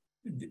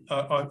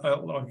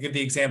 I'll give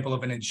the example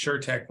of an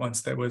insurtech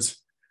once that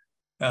was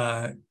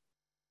 10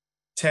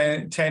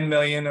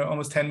 million,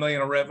 almost 10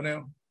 million of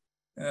revenue,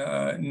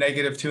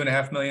 negative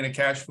 2.5 million of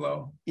cash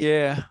flow.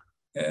 Yeah.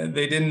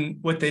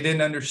 What they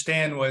didn't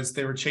understand was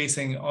they were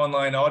chasing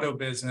online auto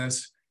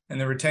business and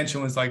the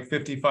retention was like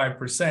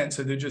 55%.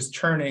 So they're just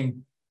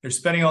churning, they're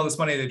spending all this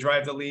money to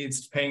drive the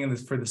leads, paying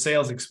for the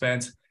sales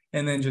expense,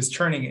 and then just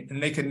churning it.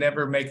 And they could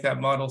never make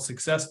that model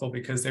successful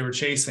because they were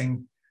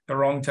chasing the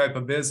wrong type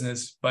of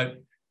business.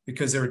 But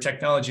because they were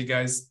technology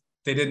guys,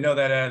 they didn't know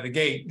that out of the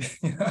gate.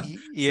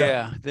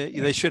 Yeah,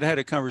 they should have had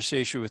a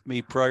conversation with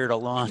me prior to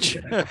launch.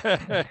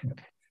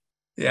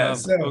 Yeah.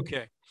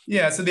 Okay.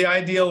 Yeah. So the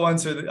ideal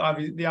ones are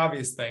the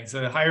obvious things: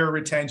 so higher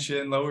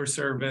retention, lower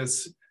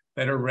service,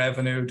 better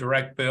revenue,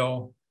 direct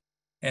bill,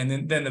 and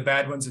then the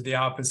bad ones are the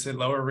opposite: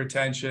 lower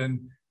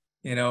retention.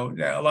 A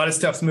lot of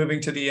stuff's moving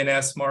to the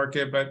E&S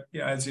market, but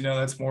as you know,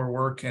 that's more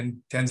work and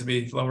tends to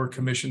be lower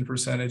commission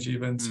percentage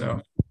even.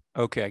 So.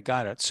 Okay,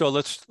 got it. So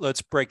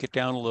let's break it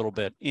down a little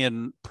bit.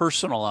 In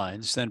personal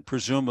lines, then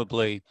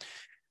presumably,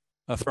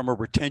 from a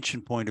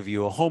retention point of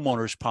view, a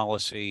homeowner's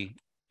policy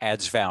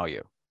adds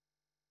value.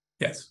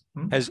 Yes.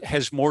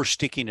 Has more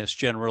stickiness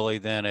generally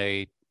than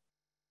a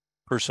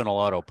personal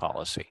auto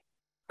policy.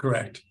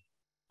 Correct.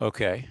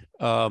 Okay.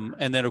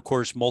 And then, of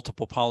course,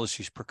 multiple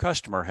policies per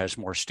customer has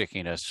more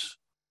stickiness.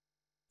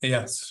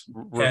 Yes.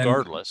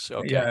 Regardless.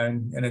 Okay. Yeah.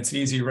 And it's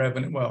easy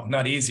revenue. Well,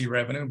 not easy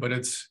revenue, but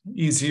it's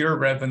easier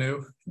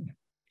revenue.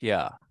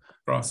 Yeah.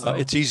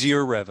 It's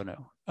easier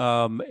revenue.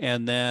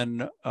 And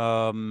then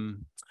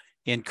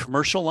in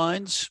commercial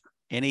lines,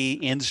 any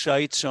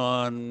insights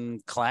on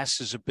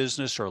classes of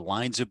business or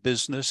lines of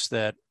business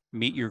that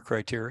meet your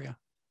criteria?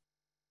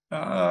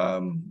 I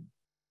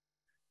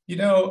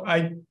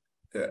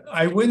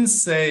wouldn't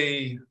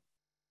say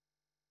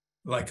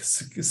like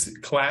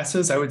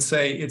classes. I would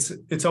say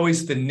it's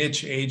always the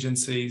niche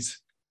agencies,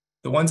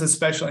 the ones that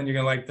specialize, and you're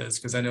gonna like this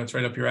because I know it's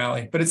right up your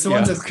alley, but it's the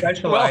ones that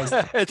specialize.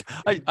 Well,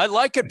 I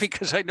like it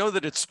because I know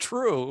that it's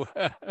true.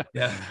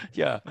 Yeah.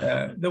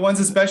 The ones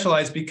that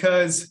specialize,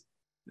 because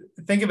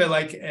think of it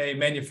like a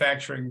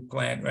manufacturing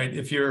plant, right?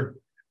 If your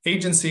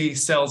agency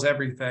sells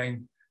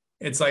everything,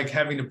 it's like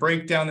having to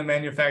break down the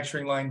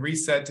manufacturing line,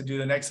 reset to do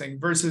the next thing,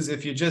 versus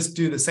if you just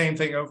do the same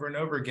thing over and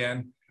over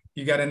again,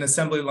 you got an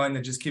assembly line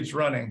that just keeps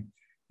running.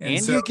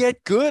 And so you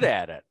get good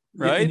at it,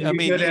 right? I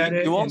mean,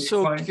 you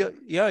also,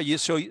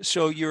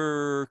 so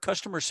your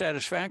customer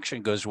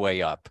satisfaction goes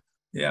way up.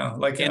 Yeah.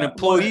 And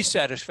employee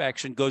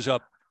satisfaction goes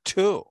up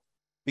too,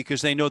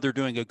 because they know they're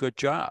doing a good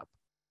job.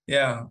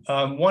 Yeah.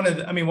 One of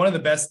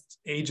the best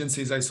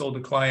agencies I sold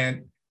a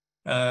client,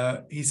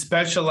 he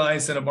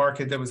specialized in a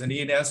market that was an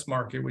E&S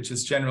market, which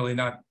is generally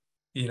not,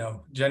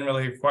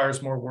 generally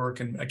requires more work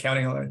and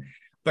accounting,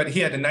 but he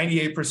had a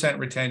 98%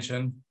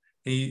 retention.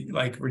 He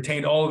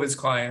retained all of his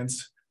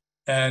clients,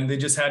 and they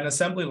just had an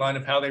assembly line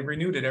of how they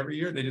renewed it every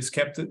year. They just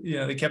kept it,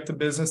 they kept the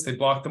business, they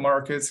blocked the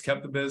markets,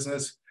 kept the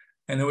business.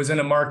 And it was in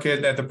a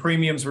market that the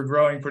premiums were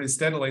growing pretty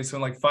steadily.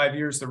 So in 5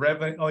 years, the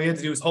revenue, all you had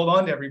to do was hold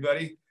on to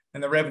everybody,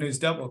 and the revenues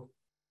doubled.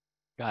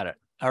 Got it.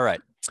 All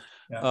right.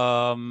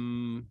 Yeah.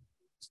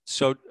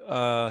 So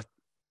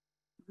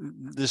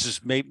this is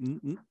maybe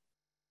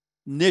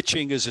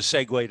niching is a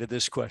segue to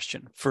this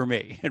question for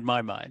me, in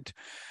my mind.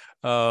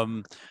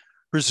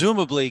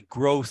 Presumably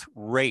growth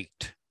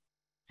rate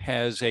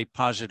has a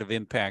positive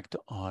impact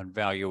on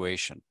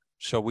valuation.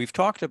 So we've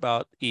talked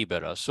about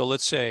EBITDA. So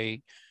let's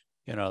say,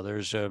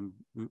 there's $1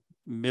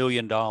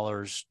 million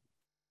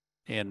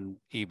in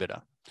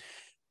EBITDA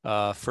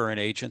for an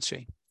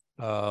agency.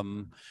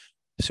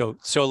 So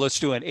let's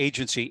do an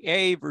agency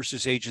A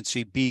versus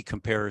agency B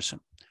comparison.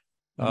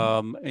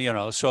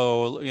 Let's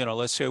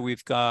say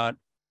we've got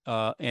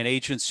an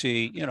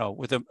agency,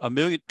 with a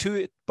million,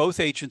 both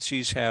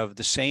agencies have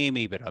the same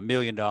EBITDA, $1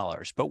 million,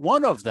 but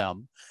one of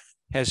them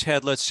has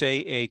had, let's say,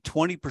 a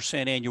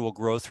 20% annual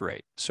growth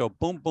rate. So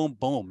boom, boom,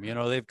 boom,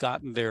 they've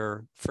gotten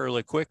there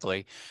fairly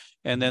quickly.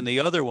 And then the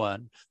other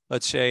one,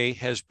 let's say,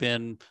 has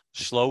been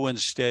slow and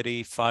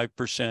steady,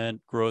 5%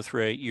 growth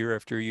rate year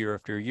after year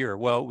after year.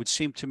 Well, it would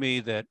seem to me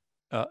that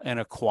an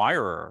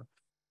acquirer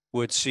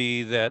would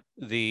see that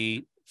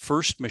the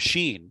first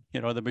machine,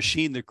 the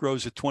machine that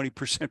grows at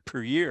 20%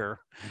 per year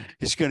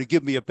is going to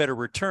give me a better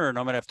return.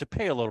 I'm going to have to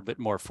pay a little bit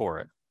more for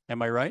it.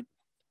 Am I right?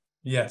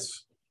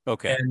 Yes.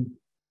 Okay.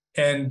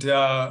 And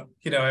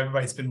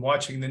everybody's been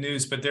watching the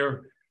news, but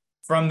they're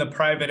from the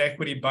private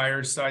equity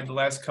buyer side. The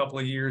last couple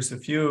of years, a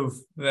few of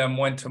them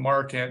went to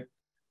market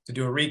to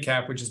do a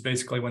recap, which is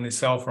basically when they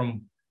sell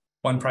from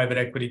one private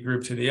equity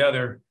group to the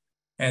other.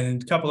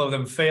 And a couple of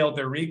them failed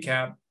their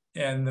recap.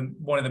 And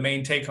one of the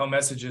main take-home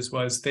messages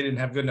was they didn't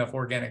have good enough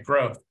organic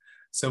growth.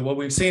 So what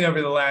we've seen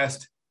over the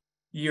last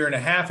year and a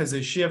half is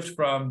a shift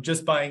from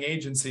just buying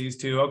agencies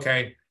to,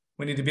 okay,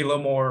 we need to be a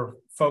little more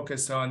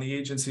focused on the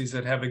agencies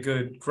that have a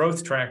good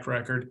growth track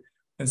record.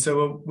 And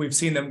so we've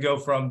seen them go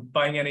from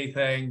buying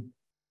anything,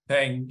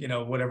 paying,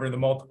 whatever the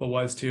multiple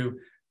was, to,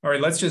 all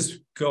right, let's just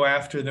go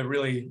after the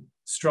really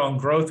strong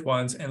growth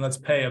ones and let's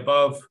pay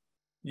above,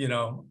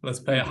 let's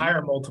pay a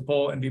higher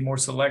multiple and be more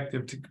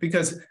selective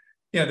because,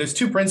 there's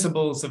two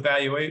principles of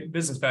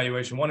business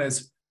valuation. One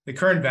is the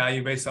current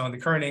value based on the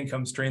current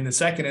income stream. The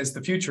second is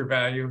the future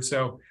value.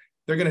 So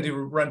they're going to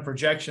run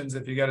projections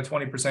if you got a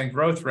 20%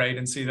 growth rate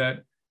and see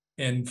that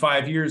in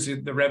 5 years,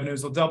 the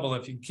revenues will double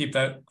if you keep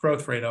that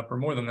growth rate up or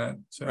more than that.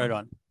 So. Right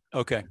on.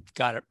 Okay.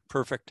 Got it.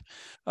 Perfect.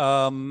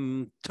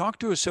 Talk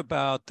to us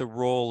about the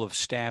role of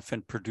staff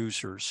and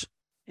producers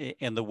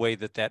and the way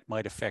that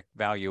might affect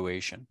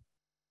valuation.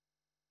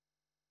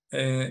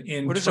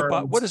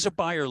 What does a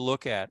buyer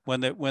look at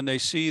when they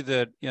see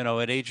that,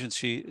 an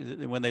agency,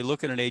 when they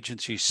look at an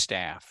agency's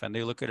staff and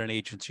they look at an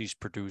agency's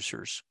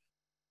producers?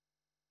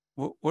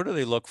 What do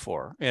they look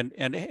for? And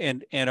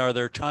are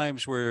there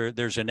times where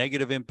there's a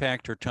negative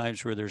impact or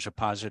times where there's a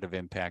positive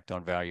impact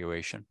on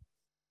valuation?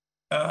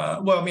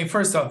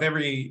 First off,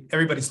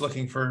 everybody's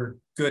looking for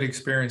good,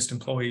 experienced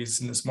employees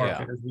in this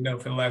market. Yeah. As we know,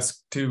 for the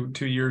last two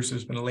years,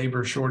 there's been a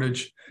labor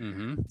shortage.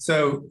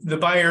 So the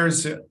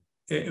buyers,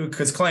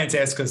 because clients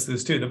ask us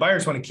this too, the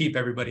buyers want to keep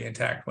everybody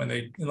intact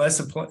unless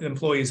the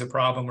employee is a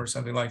problem or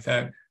something like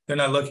that. They're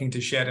not looking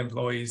to shed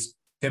employees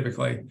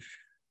typically.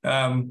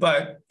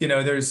 But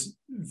there's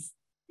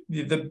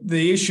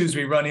the issues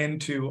we run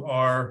into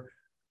are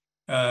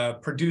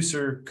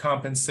producer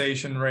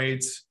compensation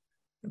rates,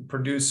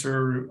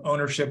 producer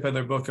ownership of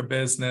their book of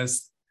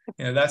business.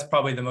 That's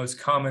probably the most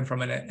common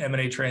from an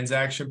M&A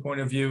transaction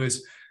point of view.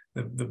 Is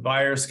the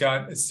buyer's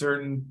got a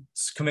certain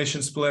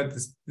commission split,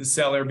 the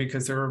seller,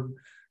 because they're a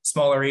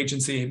smaller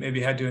agency, maybe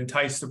had to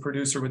entice the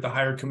producer with the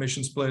higher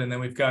commission split, and then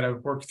we've got to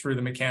work through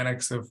the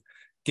mechanics of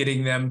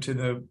getting them to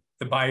the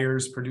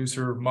buyer's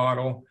producer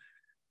model.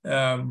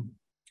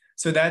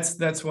 So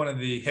that's one of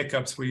the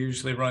hiccups we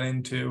usually run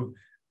into.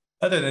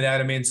 Other than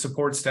that,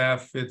 support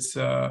staff, it's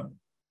they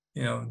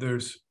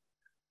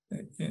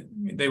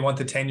want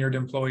the tenured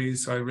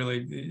employees, so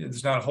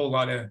there's not a whole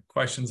lot of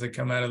questions that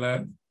come out of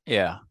that.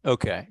 Yeah.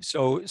 Okay.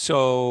 So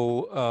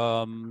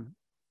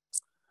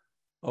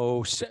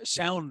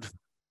sound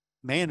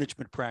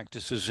management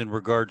practices in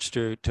regards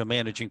to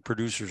managing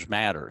producers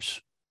matters,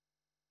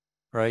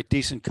 right?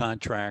 Decent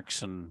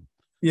contracts and.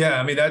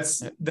 Yeah,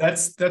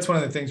 that's one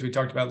of the things we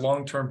talked about.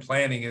 Long-term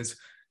planning is,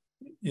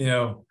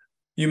 you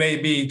may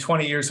be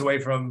 20 years away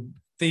from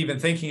even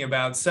thinking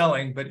about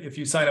selling, but if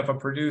you sign up a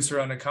producer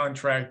on a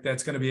contract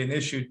that's going to be an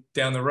issue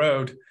down the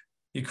road,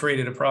 you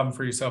created a problem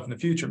for yourself in the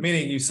future.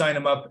 Meaning you sign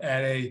them up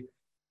at a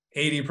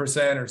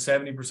 80% or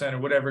 70% or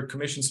whatever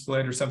commission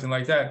split or something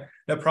like that.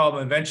 That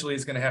problem eventually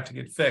is going to have to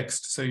get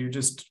fixed. So you're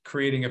just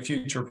creating a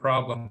future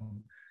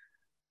problem.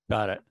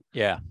 Got it.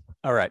 Yeah.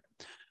 All right.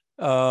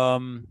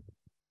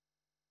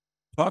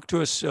 Talk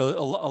to us. A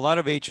lot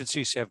of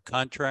agencies have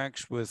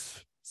contracts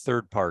with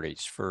third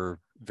parties for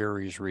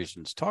various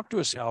reasons. Talk to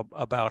us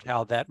about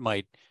how that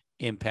might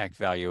impact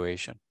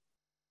valuation.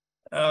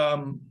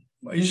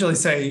 I usually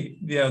say,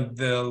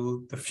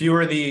 the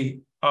fewer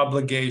the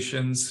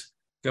obligations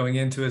going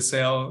into a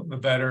sale, the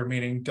better.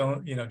 Meaning,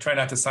 don't try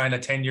not to sign a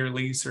 10-year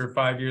lease or a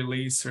 5-year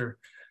lease or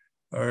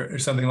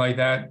something like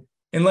that,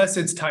 unless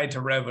it's tied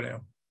to revenue.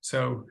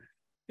 So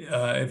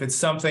if it's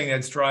something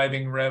that's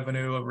driving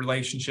revenue, a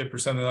relationship or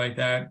something like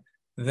that,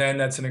 then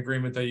that's an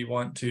agreement that you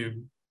want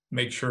to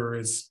make sure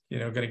is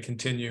going to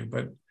continue.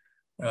 But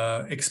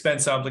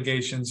expense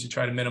obligations, you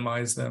try to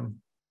minimize them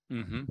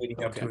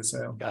leading up to a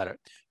sale. Got it.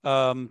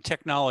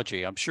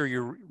 Technology. I'm sure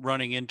you're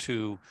running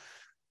into.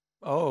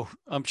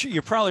 I'm sure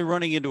you're probably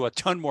running into a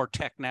ton more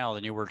tech now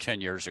than you were 10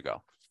 years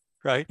ago,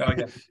 right? Oh,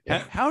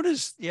 yeah. How do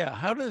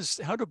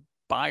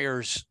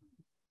buyers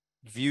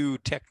view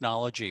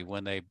technology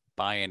when they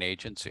buy an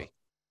agency?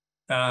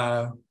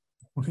 What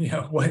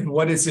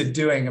is it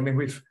doing?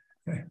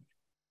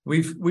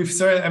 We've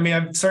certainly,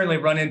 I've certainly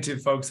run into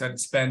folks that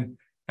spend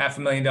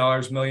 $500,000,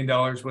 $1 million,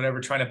 whatever,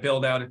 trying to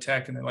build out a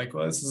tech, and they're like,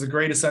 well, this is the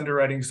greatest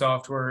underwriting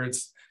software.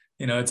 It's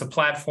it's a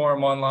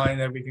platform online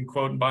that we can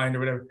quote and bind or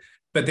whatever,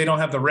 but they don't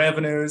have the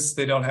revenues.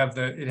 They don't have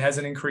it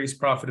hasn't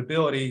increased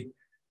profitability.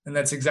 And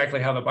that's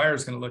exactly how the buyer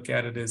is going to look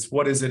at it, is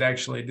what is it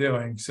actually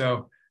doing?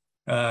 So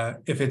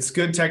if it's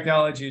good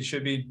technology, it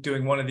should be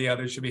doing one or the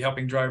other. It should be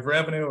helping drive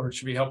revenue, or it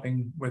should be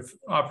helping with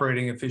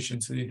operating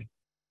efficiency.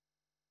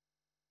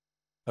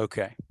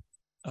 Okay.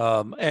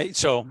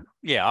 So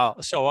yeah,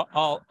 so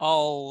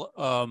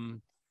I'll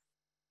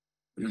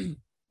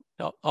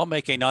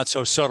make a not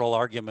so subtle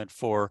argument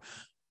for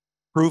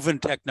proven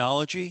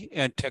technology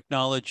and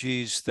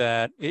technologies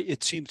that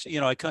it seems,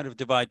 I kind of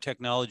divide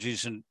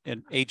technologies and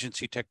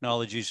agency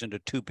technologies into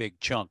two big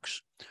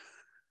chunks.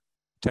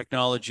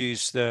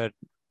 technologies that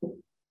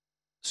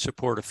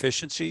support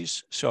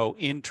efficiencies, so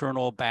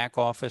internal back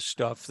office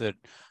stuff that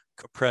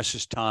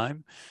compresses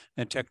time,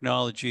 and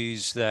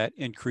technologies that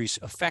increase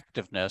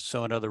effectiveness.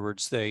 So in other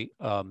words, they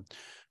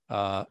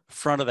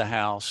front of the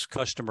house,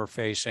 customer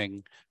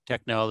facing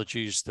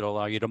technologies that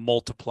allow you to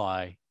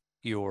multiply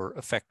your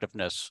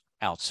effectiveness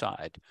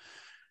outside.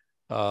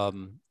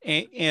 I'm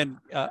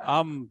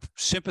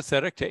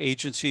sympathetic to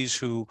agencies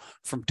who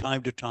from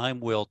time to time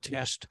will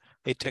test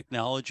a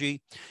technology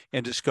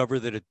and discover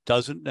that it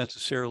doesn't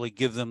necessarily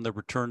give them the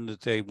return that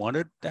they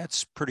wanted.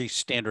 That's pretty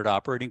standard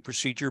operating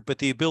procedure, but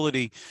the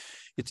ability,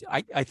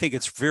 I think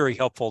it's very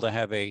helpful to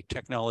have a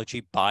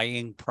technology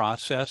buying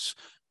process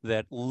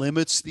that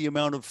limits the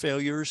amount of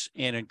failures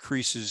and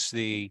increases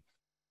the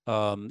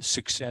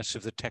success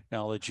of the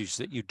technologies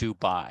that you do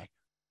buy.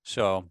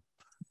 So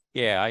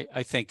yeah,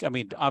 I think, I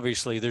mean,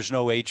 obviously there's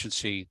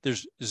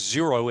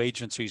zero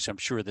agencies, I'm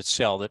sure, that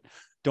sell that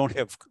don't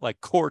have like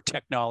core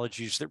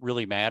technologies that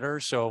really matter.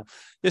 So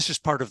this is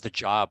part of the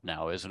job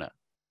now, isn't it?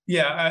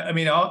 Yeah, I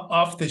mean,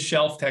 off the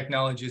shelf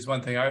technology is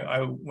one thing.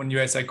 When you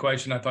asked that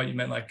question, I thought you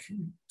meant like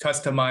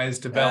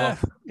customized, develop.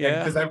 Yeah.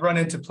 Because I've run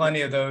into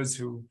plenty of those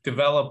who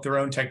develop their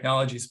own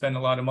technology, spend a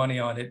lot of money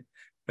on it,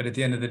 but at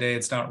the end of the day,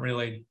 it's not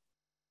really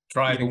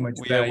driving much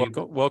value.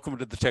 Welcome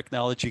to the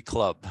technology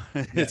club.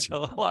 It's a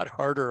lot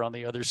harder on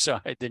the other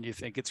side than you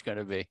think it's going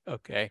to be.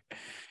 Okay.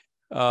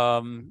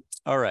 All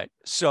right.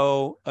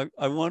 So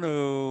I want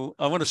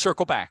to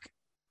circle back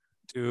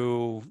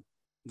to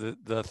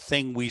the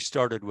thing we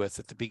started with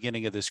at the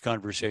beginning of this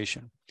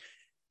conversation.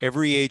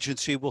 Every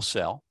agency will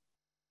sell.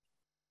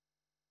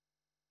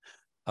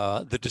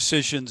 The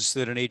decisions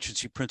that an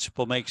agency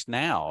principal makes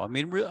now, I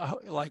mean,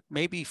 like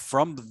maybe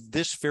from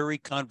this very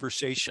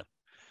conversation,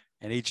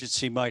 an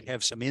agency might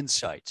have some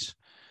insights,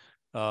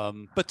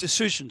 but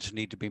decisions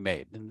need to be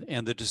made.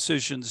 And the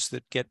decisions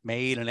that get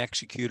made and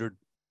executed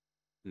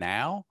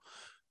now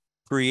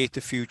create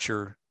the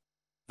future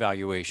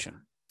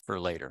valuation for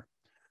later.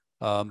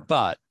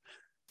 But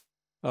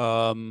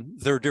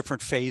there are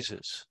different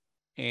phases.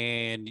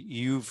 And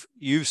you've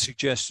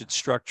suggested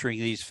structuring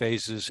these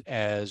phases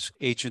as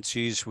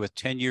agencies with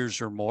 10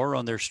 years or more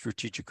on their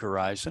strategic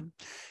horizon,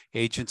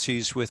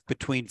 agencies with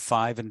between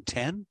 5 and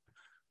 10,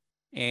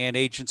 and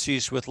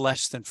agencies with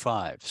less than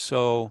 5.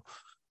 So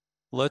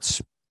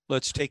let's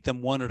take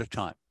them one at a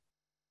time.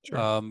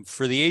 Sure.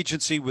 For the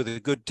agency with a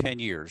good 10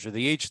 years, or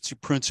the agency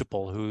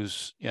principal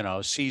who's,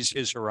 sees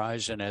his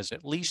horizon as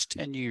at least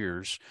 10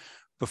 years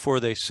before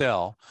they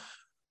sell,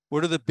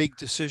 what are the big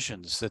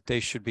decisions that they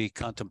should be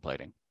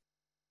contemplating?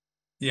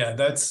 Yeah,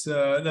 that's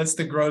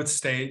the growth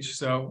stage.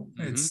 So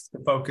it's the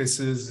focus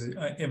is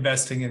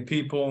investing in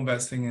people,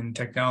 investing in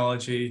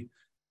technology.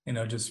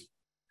 Just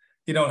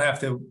you don't have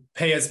to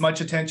pay as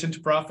much attention to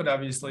profit.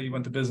 Obviously, you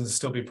want the business to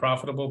still be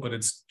profitable, but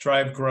it's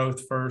drive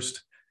growth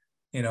first,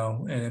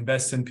 and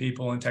invest in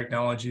people and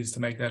technologies to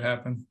make that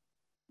happen.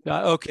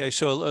 Okay,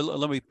 so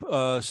let me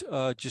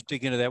just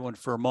dig into that one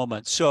for a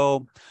moment.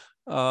 So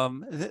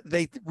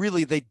they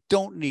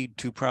don't need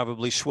to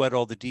probably sweat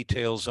all the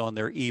details on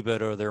their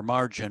EBIT or their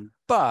margin,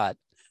 but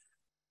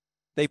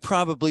they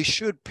probably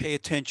should pay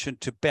attention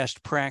to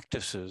best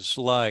practices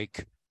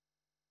like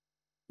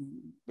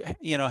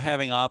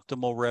having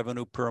optimal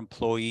revenue per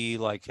employee,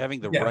 like having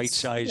the right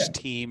size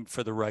team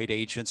for the right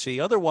agency.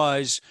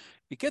 Otherwise,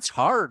 it gets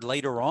hard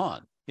later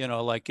on.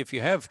 Like if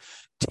you have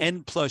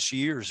 10 plus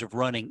years of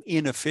running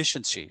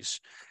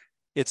inefficiencies,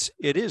 it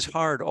is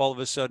hard all of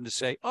a sudden to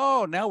say,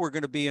 oh, now we're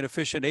going to be an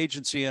efficient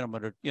agency and I'm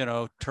going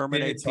to,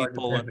 terminate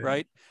people,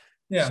 right?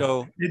 Yeah.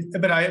 So,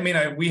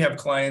 we have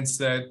clients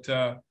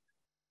that,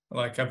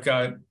 like I've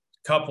got a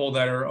couple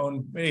that are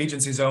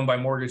agencies owned by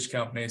mortgage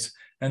companies,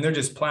 and they're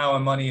just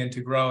plowing money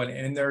into growing,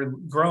 and they're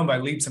growing by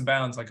leaps and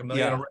bounds, like $1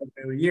 million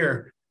revenue a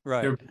year.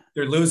 Right.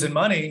 They're losing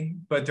money,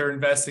 but they're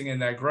investing in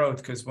that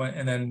growth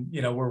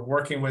we're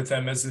working with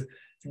them to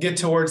get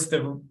towards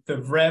the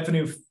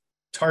revenue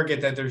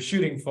target that they're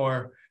shooting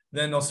for.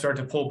 Then they'll start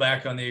to pull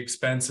back on the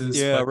expenses.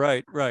 Yeah,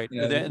 right.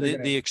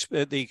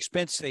 The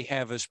expense they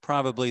have is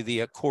probably the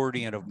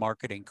accordion of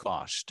marketing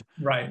cost.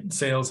 Right,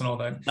 sales and all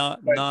that.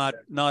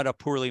 Not a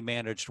poorly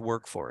managed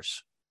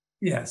workforce.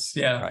 Yes,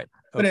 yeah. Right.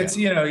 But it's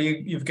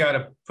you've got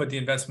to put the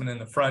investment in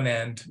the front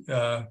end.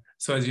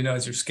 So as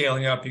as you're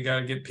scaling up, you got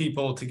to get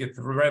people to get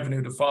the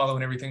revenue to follow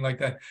and everything like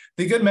that.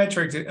 The good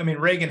metric,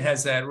 Reagan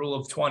has that rule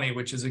of 20,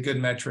 which is a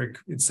good metric.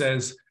 It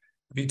says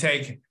if you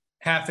take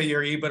half of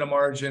your EBITDA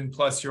margin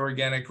plus your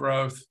organic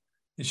growth,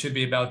 it should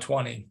be about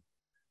 20.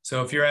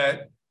 So if you're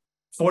at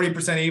 40%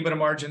 EBITDA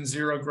margin,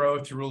 0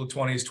 growth, your rule of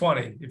 20 is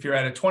 20. If you're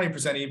at a 20%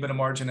 EBITDA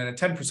margin and a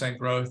 10%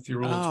 growth, your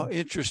rule of 20. Oh,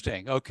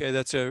 interesting. Okay,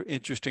 that's an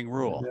interesting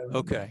rule.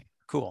 Okay,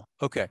 cool.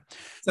 Okay.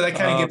 So that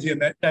kind of gives you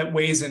that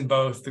weighs in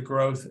both the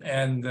growth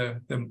and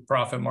the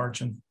profit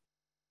margin.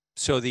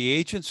 So the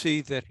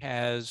agency that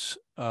has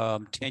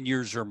 10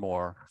 years or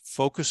more,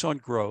 focus on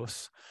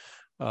growth,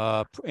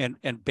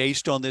 and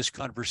based on this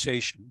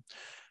conversation,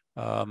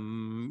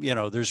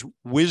 there's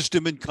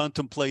wisdom in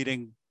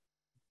contemplating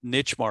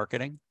niche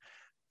marketing.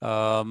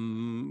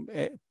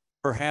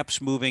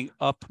 perhaps moving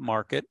up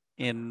market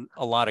in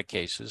a lot of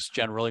cases,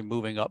 generally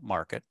moving up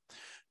market,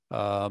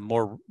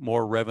 more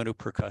revenue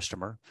per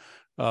customer.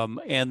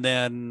 And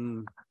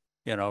then,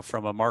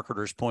 from a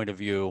marketer's point of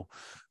view,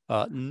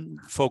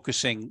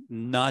 focusing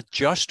not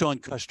just on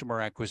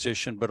customer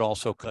acquisition, but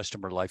also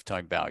customer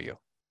lifetime value,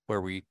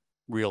 where we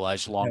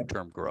realize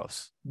long-term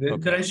growth.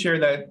 Did I share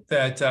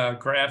that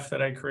graph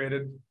that I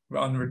created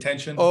on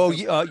retention? Oh,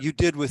 you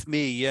did with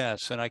me,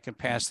 yes, and I can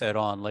pass that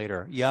on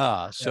later.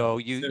 Yeah, so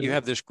you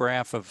have this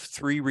graph of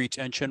 3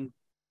 retention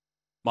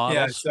models.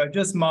 Yeah, so I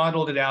just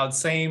modeled it out,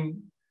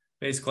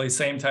 basically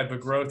same type of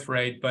growth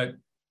rate, but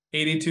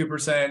 82%,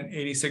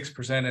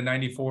 86%, and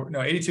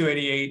 82,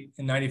 88,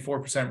 and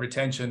 94%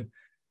 retention.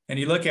 And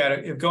you look at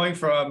it, if going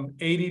from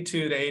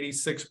 82 to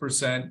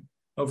 86%,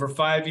 over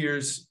 5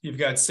 years, you've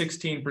got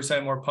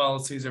 16% more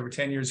policies. Over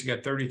 10 years, you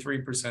got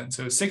 33%.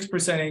 So a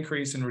 6%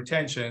 increase in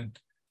retention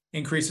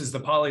increases the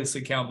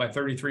policy count by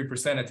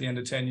 33% at the end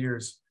of 10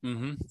 years.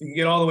 Mm-hmm. You can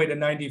get all the way to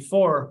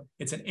 94,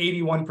 it's an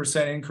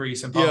 81%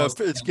 increase in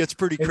policy. Yeah, it gets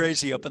pretty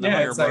crazy up in the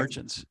higher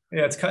margins.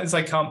 It's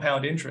like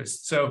compound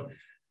interest. So,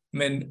 I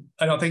mean,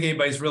 I don't think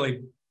anybody's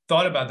really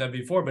thought about that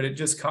before, but it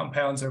just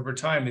compounds over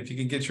time. If you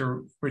can get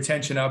your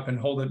retention up and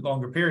hold it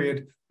longer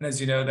period, and as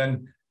you know,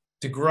 then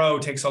to grow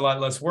takes a lot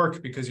less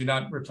work because you're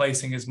not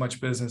replacing as much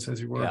business as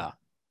you were. Yeah.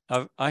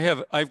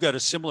 I've got a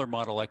similar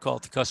model. I call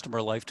it the customer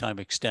lifetime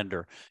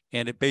extender,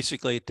 and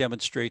it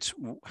demonstrates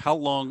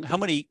how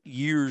many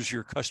years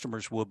your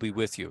customers will be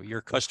with you,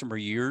 your customer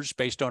years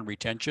based on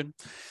retention.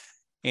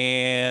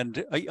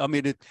 And I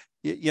mean,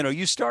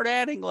 you start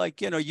adding,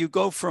 you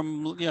go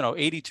from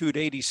 82 to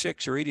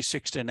 86 or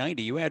 86 to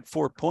 90, you add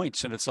 4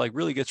 points, and it's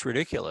really gets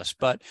ridiculous.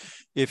 But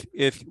if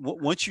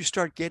once you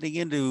start getting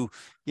into,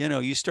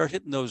 you start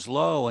hitting those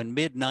low and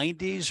mid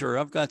 90s, or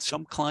I've got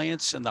some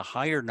clients in the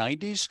higher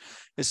 90s,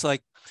 it's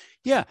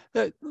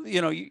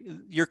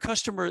your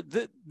customer,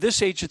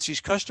 this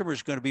agency's customer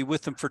is going to be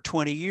with them for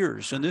 20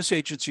 years, and this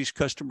agency's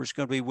customer is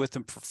going to be with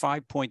them for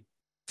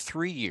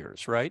 5.3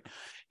 years, right?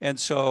 And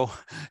so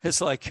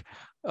it's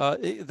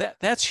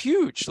that's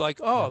huge.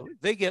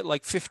 They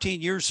get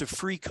 15 years of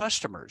free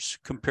customers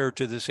compared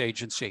to this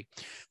agency.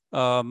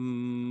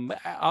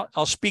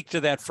 I'll speak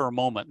to that for a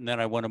moment, and then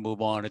I want to move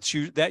on.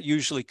 That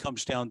usually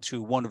comes down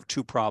to one of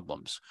 2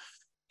 problems: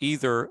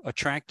 either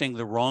attracting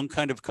the wrong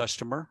kind of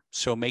customer,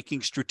 so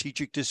making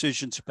strategic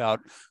decisions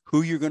about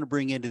who you're going to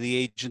bring into the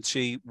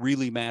agency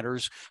really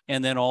matters,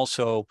 and then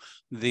also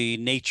the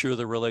nature of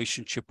the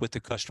relationship with the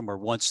customer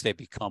once they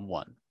become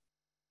one.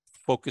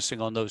 Focusing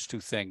on those 2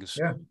 things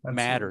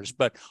matters.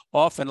 But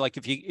often,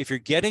 if you're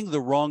getting the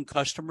wrong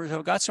customers,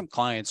 I've got some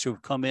clients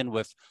who've come in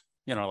with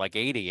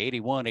 80,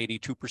 81,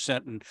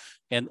 82%,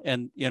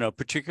 and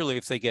particularly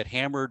if they get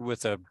hammered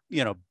with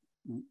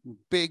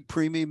big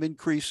premium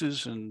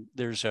increases and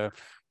there's a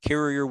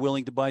carrier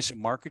willing to buy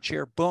some market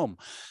share, boom.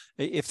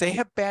 If they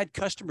have bad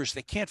customers,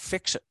 they can't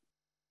fix it.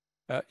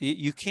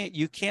 You can't,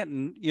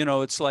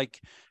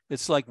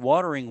 it's like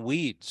watering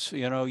weeds,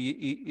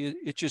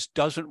 it just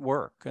doesn't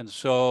work. And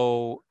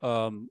so,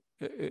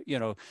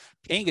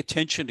 paying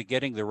attention to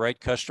getting the right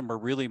customer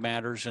really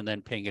matters, and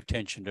then paying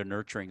attention to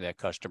nurturing that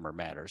customer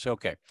matters.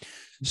 Okay.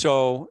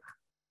 So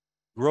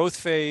growth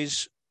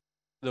phase,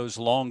 those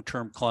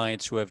long-term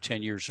clients who have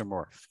 10 years or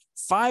more.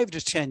 5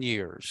 to 10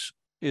 years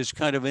is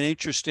kind of an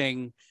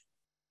interesting,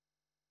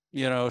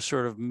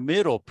 sort of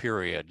middle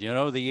period.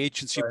 The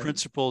agency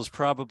principal is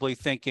probably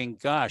thinking,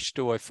 gosh,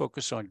 do I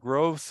focus on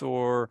growth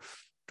or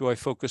do I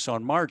focus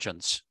on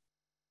margins?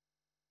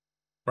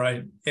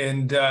 Right.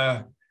 And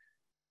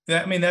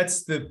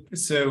that's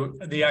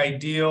the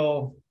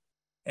ideal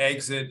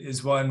exit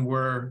is one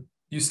where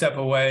you step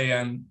away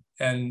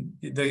and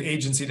the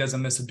agency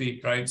doesn't miss a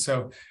beat, right?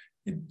 So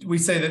we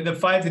say that the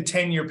 5 to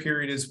 10 year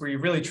period is where you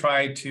really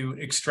try to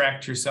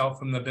extract yourself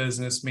from the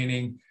business,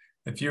 meaning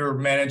if you're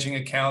managing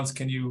accounts,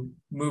 can you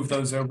move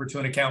those over to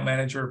an account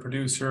manager or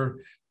producer?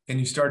 Can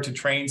you start to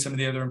train some of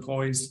the other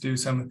employees to do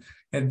some?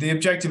 And the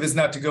objective is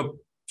not to go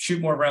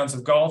shoot more rounds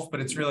of golf, but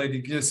it's really to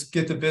just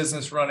get the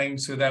business running.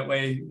 So that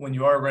way, when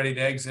you are ready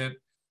to exit,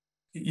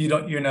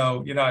 you're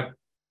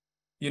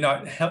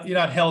not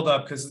held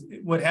up. Because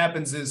what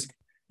happens is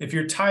if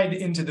you're tied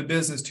into the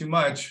business too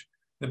much,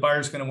 the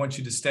buyer's going to want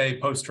you to stay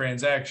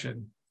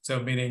post-transaction.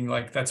 So meaning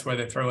that's where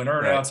they throw in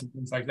earnouts and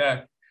things like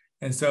that.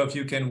 And so if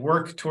you can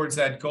work towards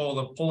that goal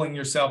of pulling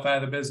yourself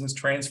out of the business,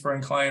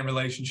 transferring client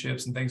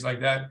relationships and things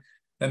like that,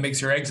 that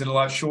makes your exit a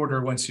lot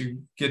shorter once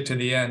you get to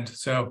the end.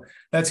 So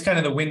that's kind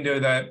of the window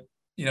that,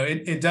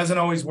 it doesn't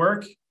always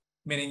work,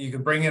 meaning you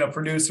can bring in a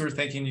producer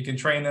thinking you can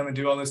train them and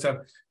do all this stuff.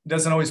 It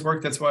doesn't always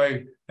work. That's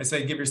why I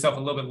say give yourself a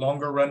little bit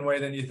longer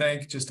runway than you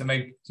think, just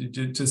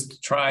to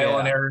trial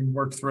and error and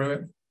work through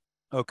it.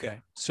 Okay,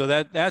 so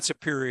that's a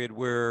period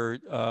where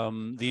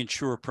the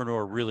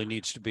insura-preneur really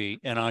needs to be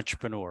an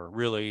entrepreneur,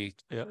 really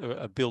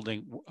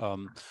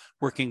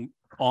working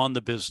on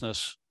the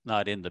business,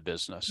 not in the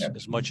business,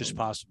 as much as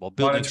possible,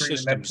 building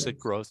systems that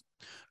growth.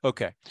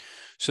 Okay,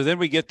 so then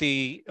we get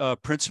the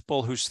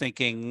principal who's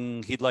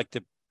thinking he'd like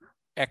to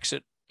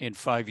exit in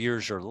 5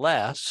 years or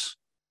less,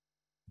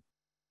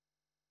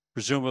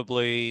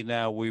 presumably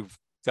now we've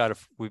got to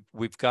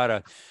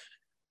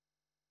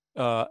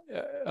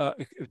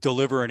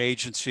deliver an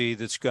agency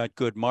that's got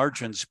good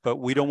margins, but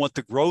we don't want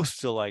the growth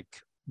to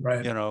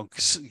Right.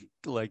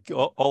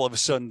 All of a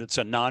sudden it's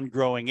a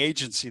non-growing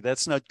agency.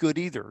 That's not good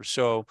either.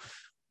 So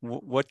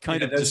what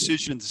kind of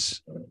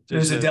decisions?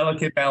 There's a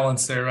delicate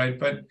balance there, right?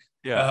 But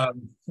yeah,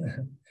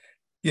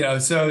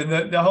 so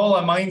the whole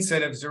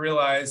mindset is to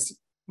realize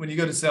when you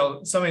go to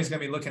sell, somebody's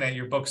going to be looking at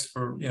your books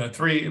for at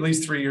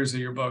least 3 years of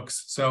your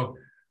books. So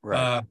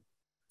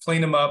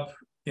clean them up.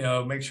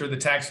 Make sure the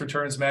tax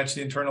returns match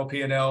the internal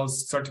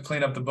P&Ls. Start to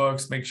clean up the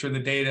books. Make sure the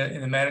data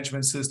in the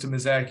management system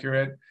is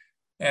accurate,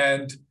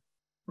 and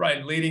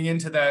leading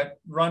into that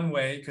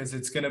runway, because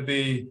it's going to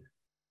be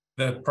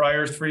the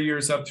prior 3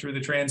 years up through the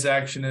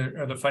transaction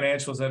or the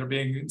financials that are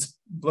being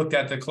looked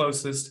at the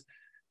closest,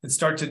 and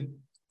start to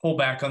pull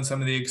back on some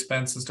of the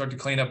expenses, start to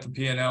clean up the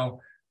P&L.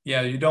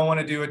 Yeah, you don't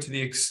want to do it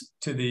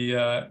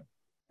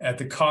at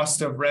the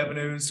cost of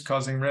revenues,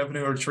 causing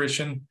revenue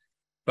attrition.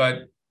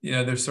 But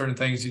there's certain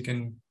things you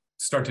can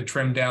start to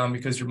trim down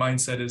because your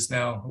mindset is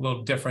now a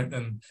little different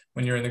than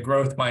when you're in the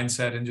growth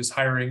mindset and just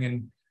hiring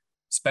and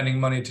spending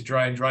money to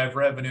try and drive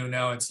revenue.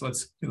 Now it's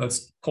let's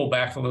pull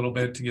back a little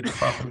bit to get the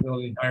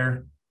profitability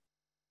higher.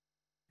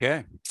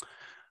 Okay.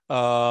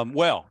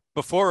 Well,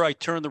 before I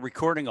turn the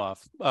recording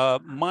off,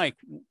 Mike,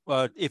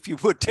 if you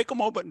would take a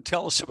moment and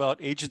tell us about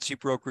Agency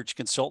Brokerage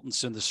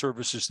Consultants and the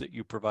services that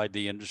you provide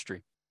the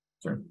industry.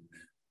 Sure.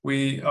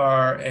 We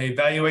are a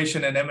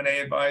valuation and M&A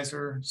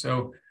advisor.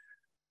 So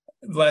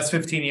the last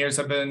 15 years,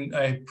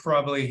 I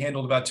probably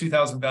handled about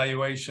 2,000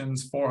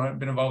 valuations,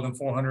 been involved in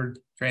 400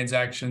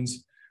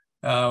 transactions.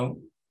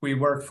 We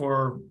work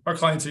for, our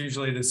clients are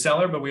usually the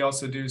seller, but we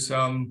also do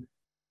some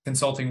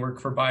consulting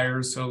work for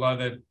buyers. So a lot of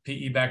the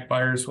PE-backed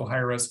buyers will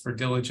hire us for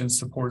diligence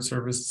support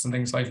services and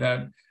things like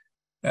that.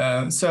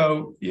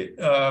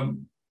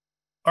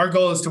 Our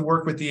goal is to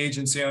work with the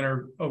agency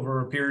owner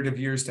over a period of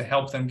years to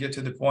help them get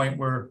to the point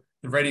where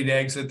they're ready to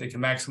exit, they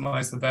can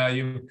maximize the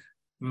value.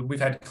 We've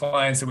had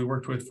clients that we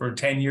worked with for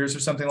 10 years or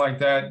something like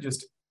that,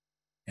 just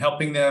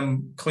helping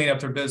them clean up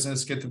their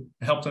business,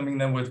 helping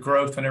them with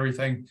growth and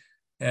everything.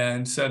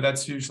 And so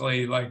that's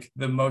usually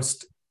the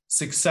most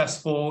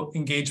successful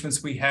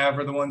engagements we have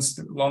are the ones,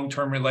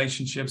 long-term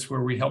relationships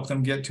where we help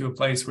them get to a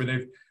place where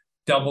they've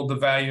doubled the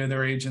value of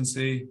their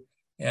agency,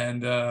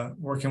 and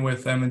working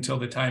with them until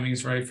the timing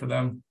is right for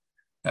them.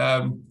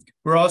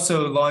 We're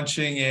also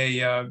launching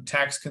a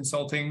tax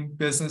consulting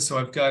business. So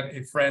I've got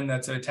a friend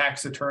that's a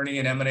tax attorney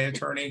and M&A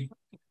attorney,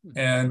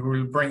 and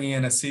we're bringing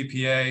in a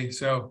CPA.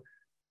 So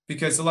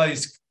because a lot of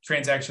these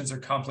transactions are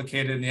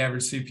complicated and the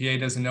average CPA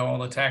doesn't know all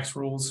the tax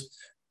rules,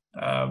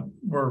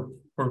 we're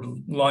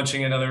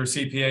launching another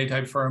CPA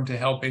type firm to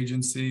help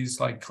agencies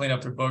clean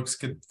up their books,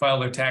 file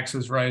their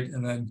taxes right,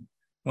 and then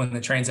when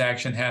the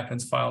transaction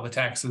happens, file the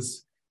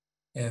taxes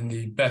in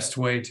the best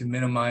way to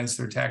minimize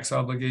their tax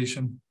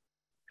obligation.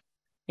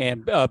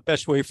 And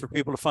best way for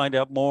people to find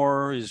out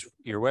more is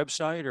your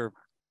website, or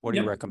what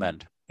do you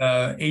recommend?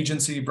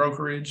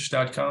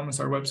 Agencybrokerage.com is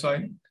our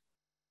website,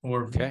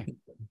 or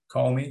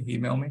call me,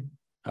 email me.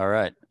 All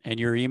right. And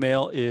your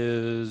email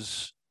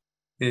is?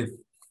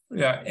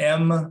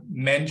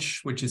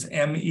 Mensch, which is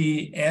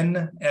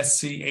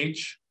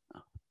MENSCH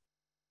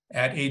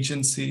at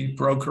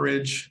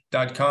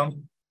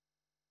agencybrokerage.com.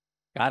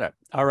 Got it.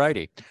 All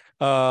righty.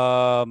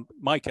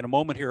 Mike, in a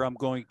moment here, I'm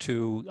going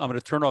to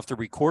turn off the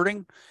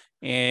recording,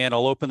 and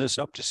I'll open this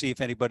up to see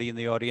if anybody in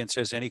the audience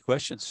has any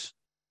questions.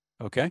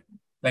 Okay.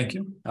 Thank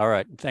you. All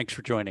right. Thanks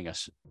for joining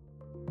us.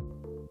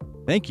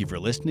 Thank you for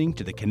listening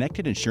to the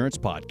Connected Insurance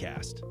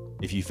Podcast.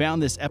 If you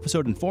found this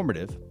episode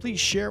informative, please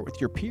share it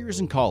with your peers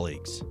and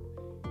colleagues.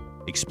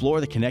 Explore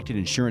the Connected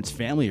Insurance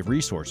family of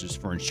resources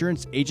for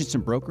insurance agents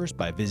and brokers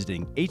by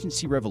visiting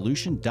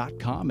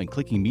agencyrevolution.com and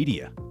clicking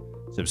media.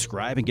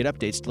 Subscribe and get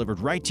updates delivered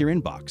right to your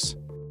inbox.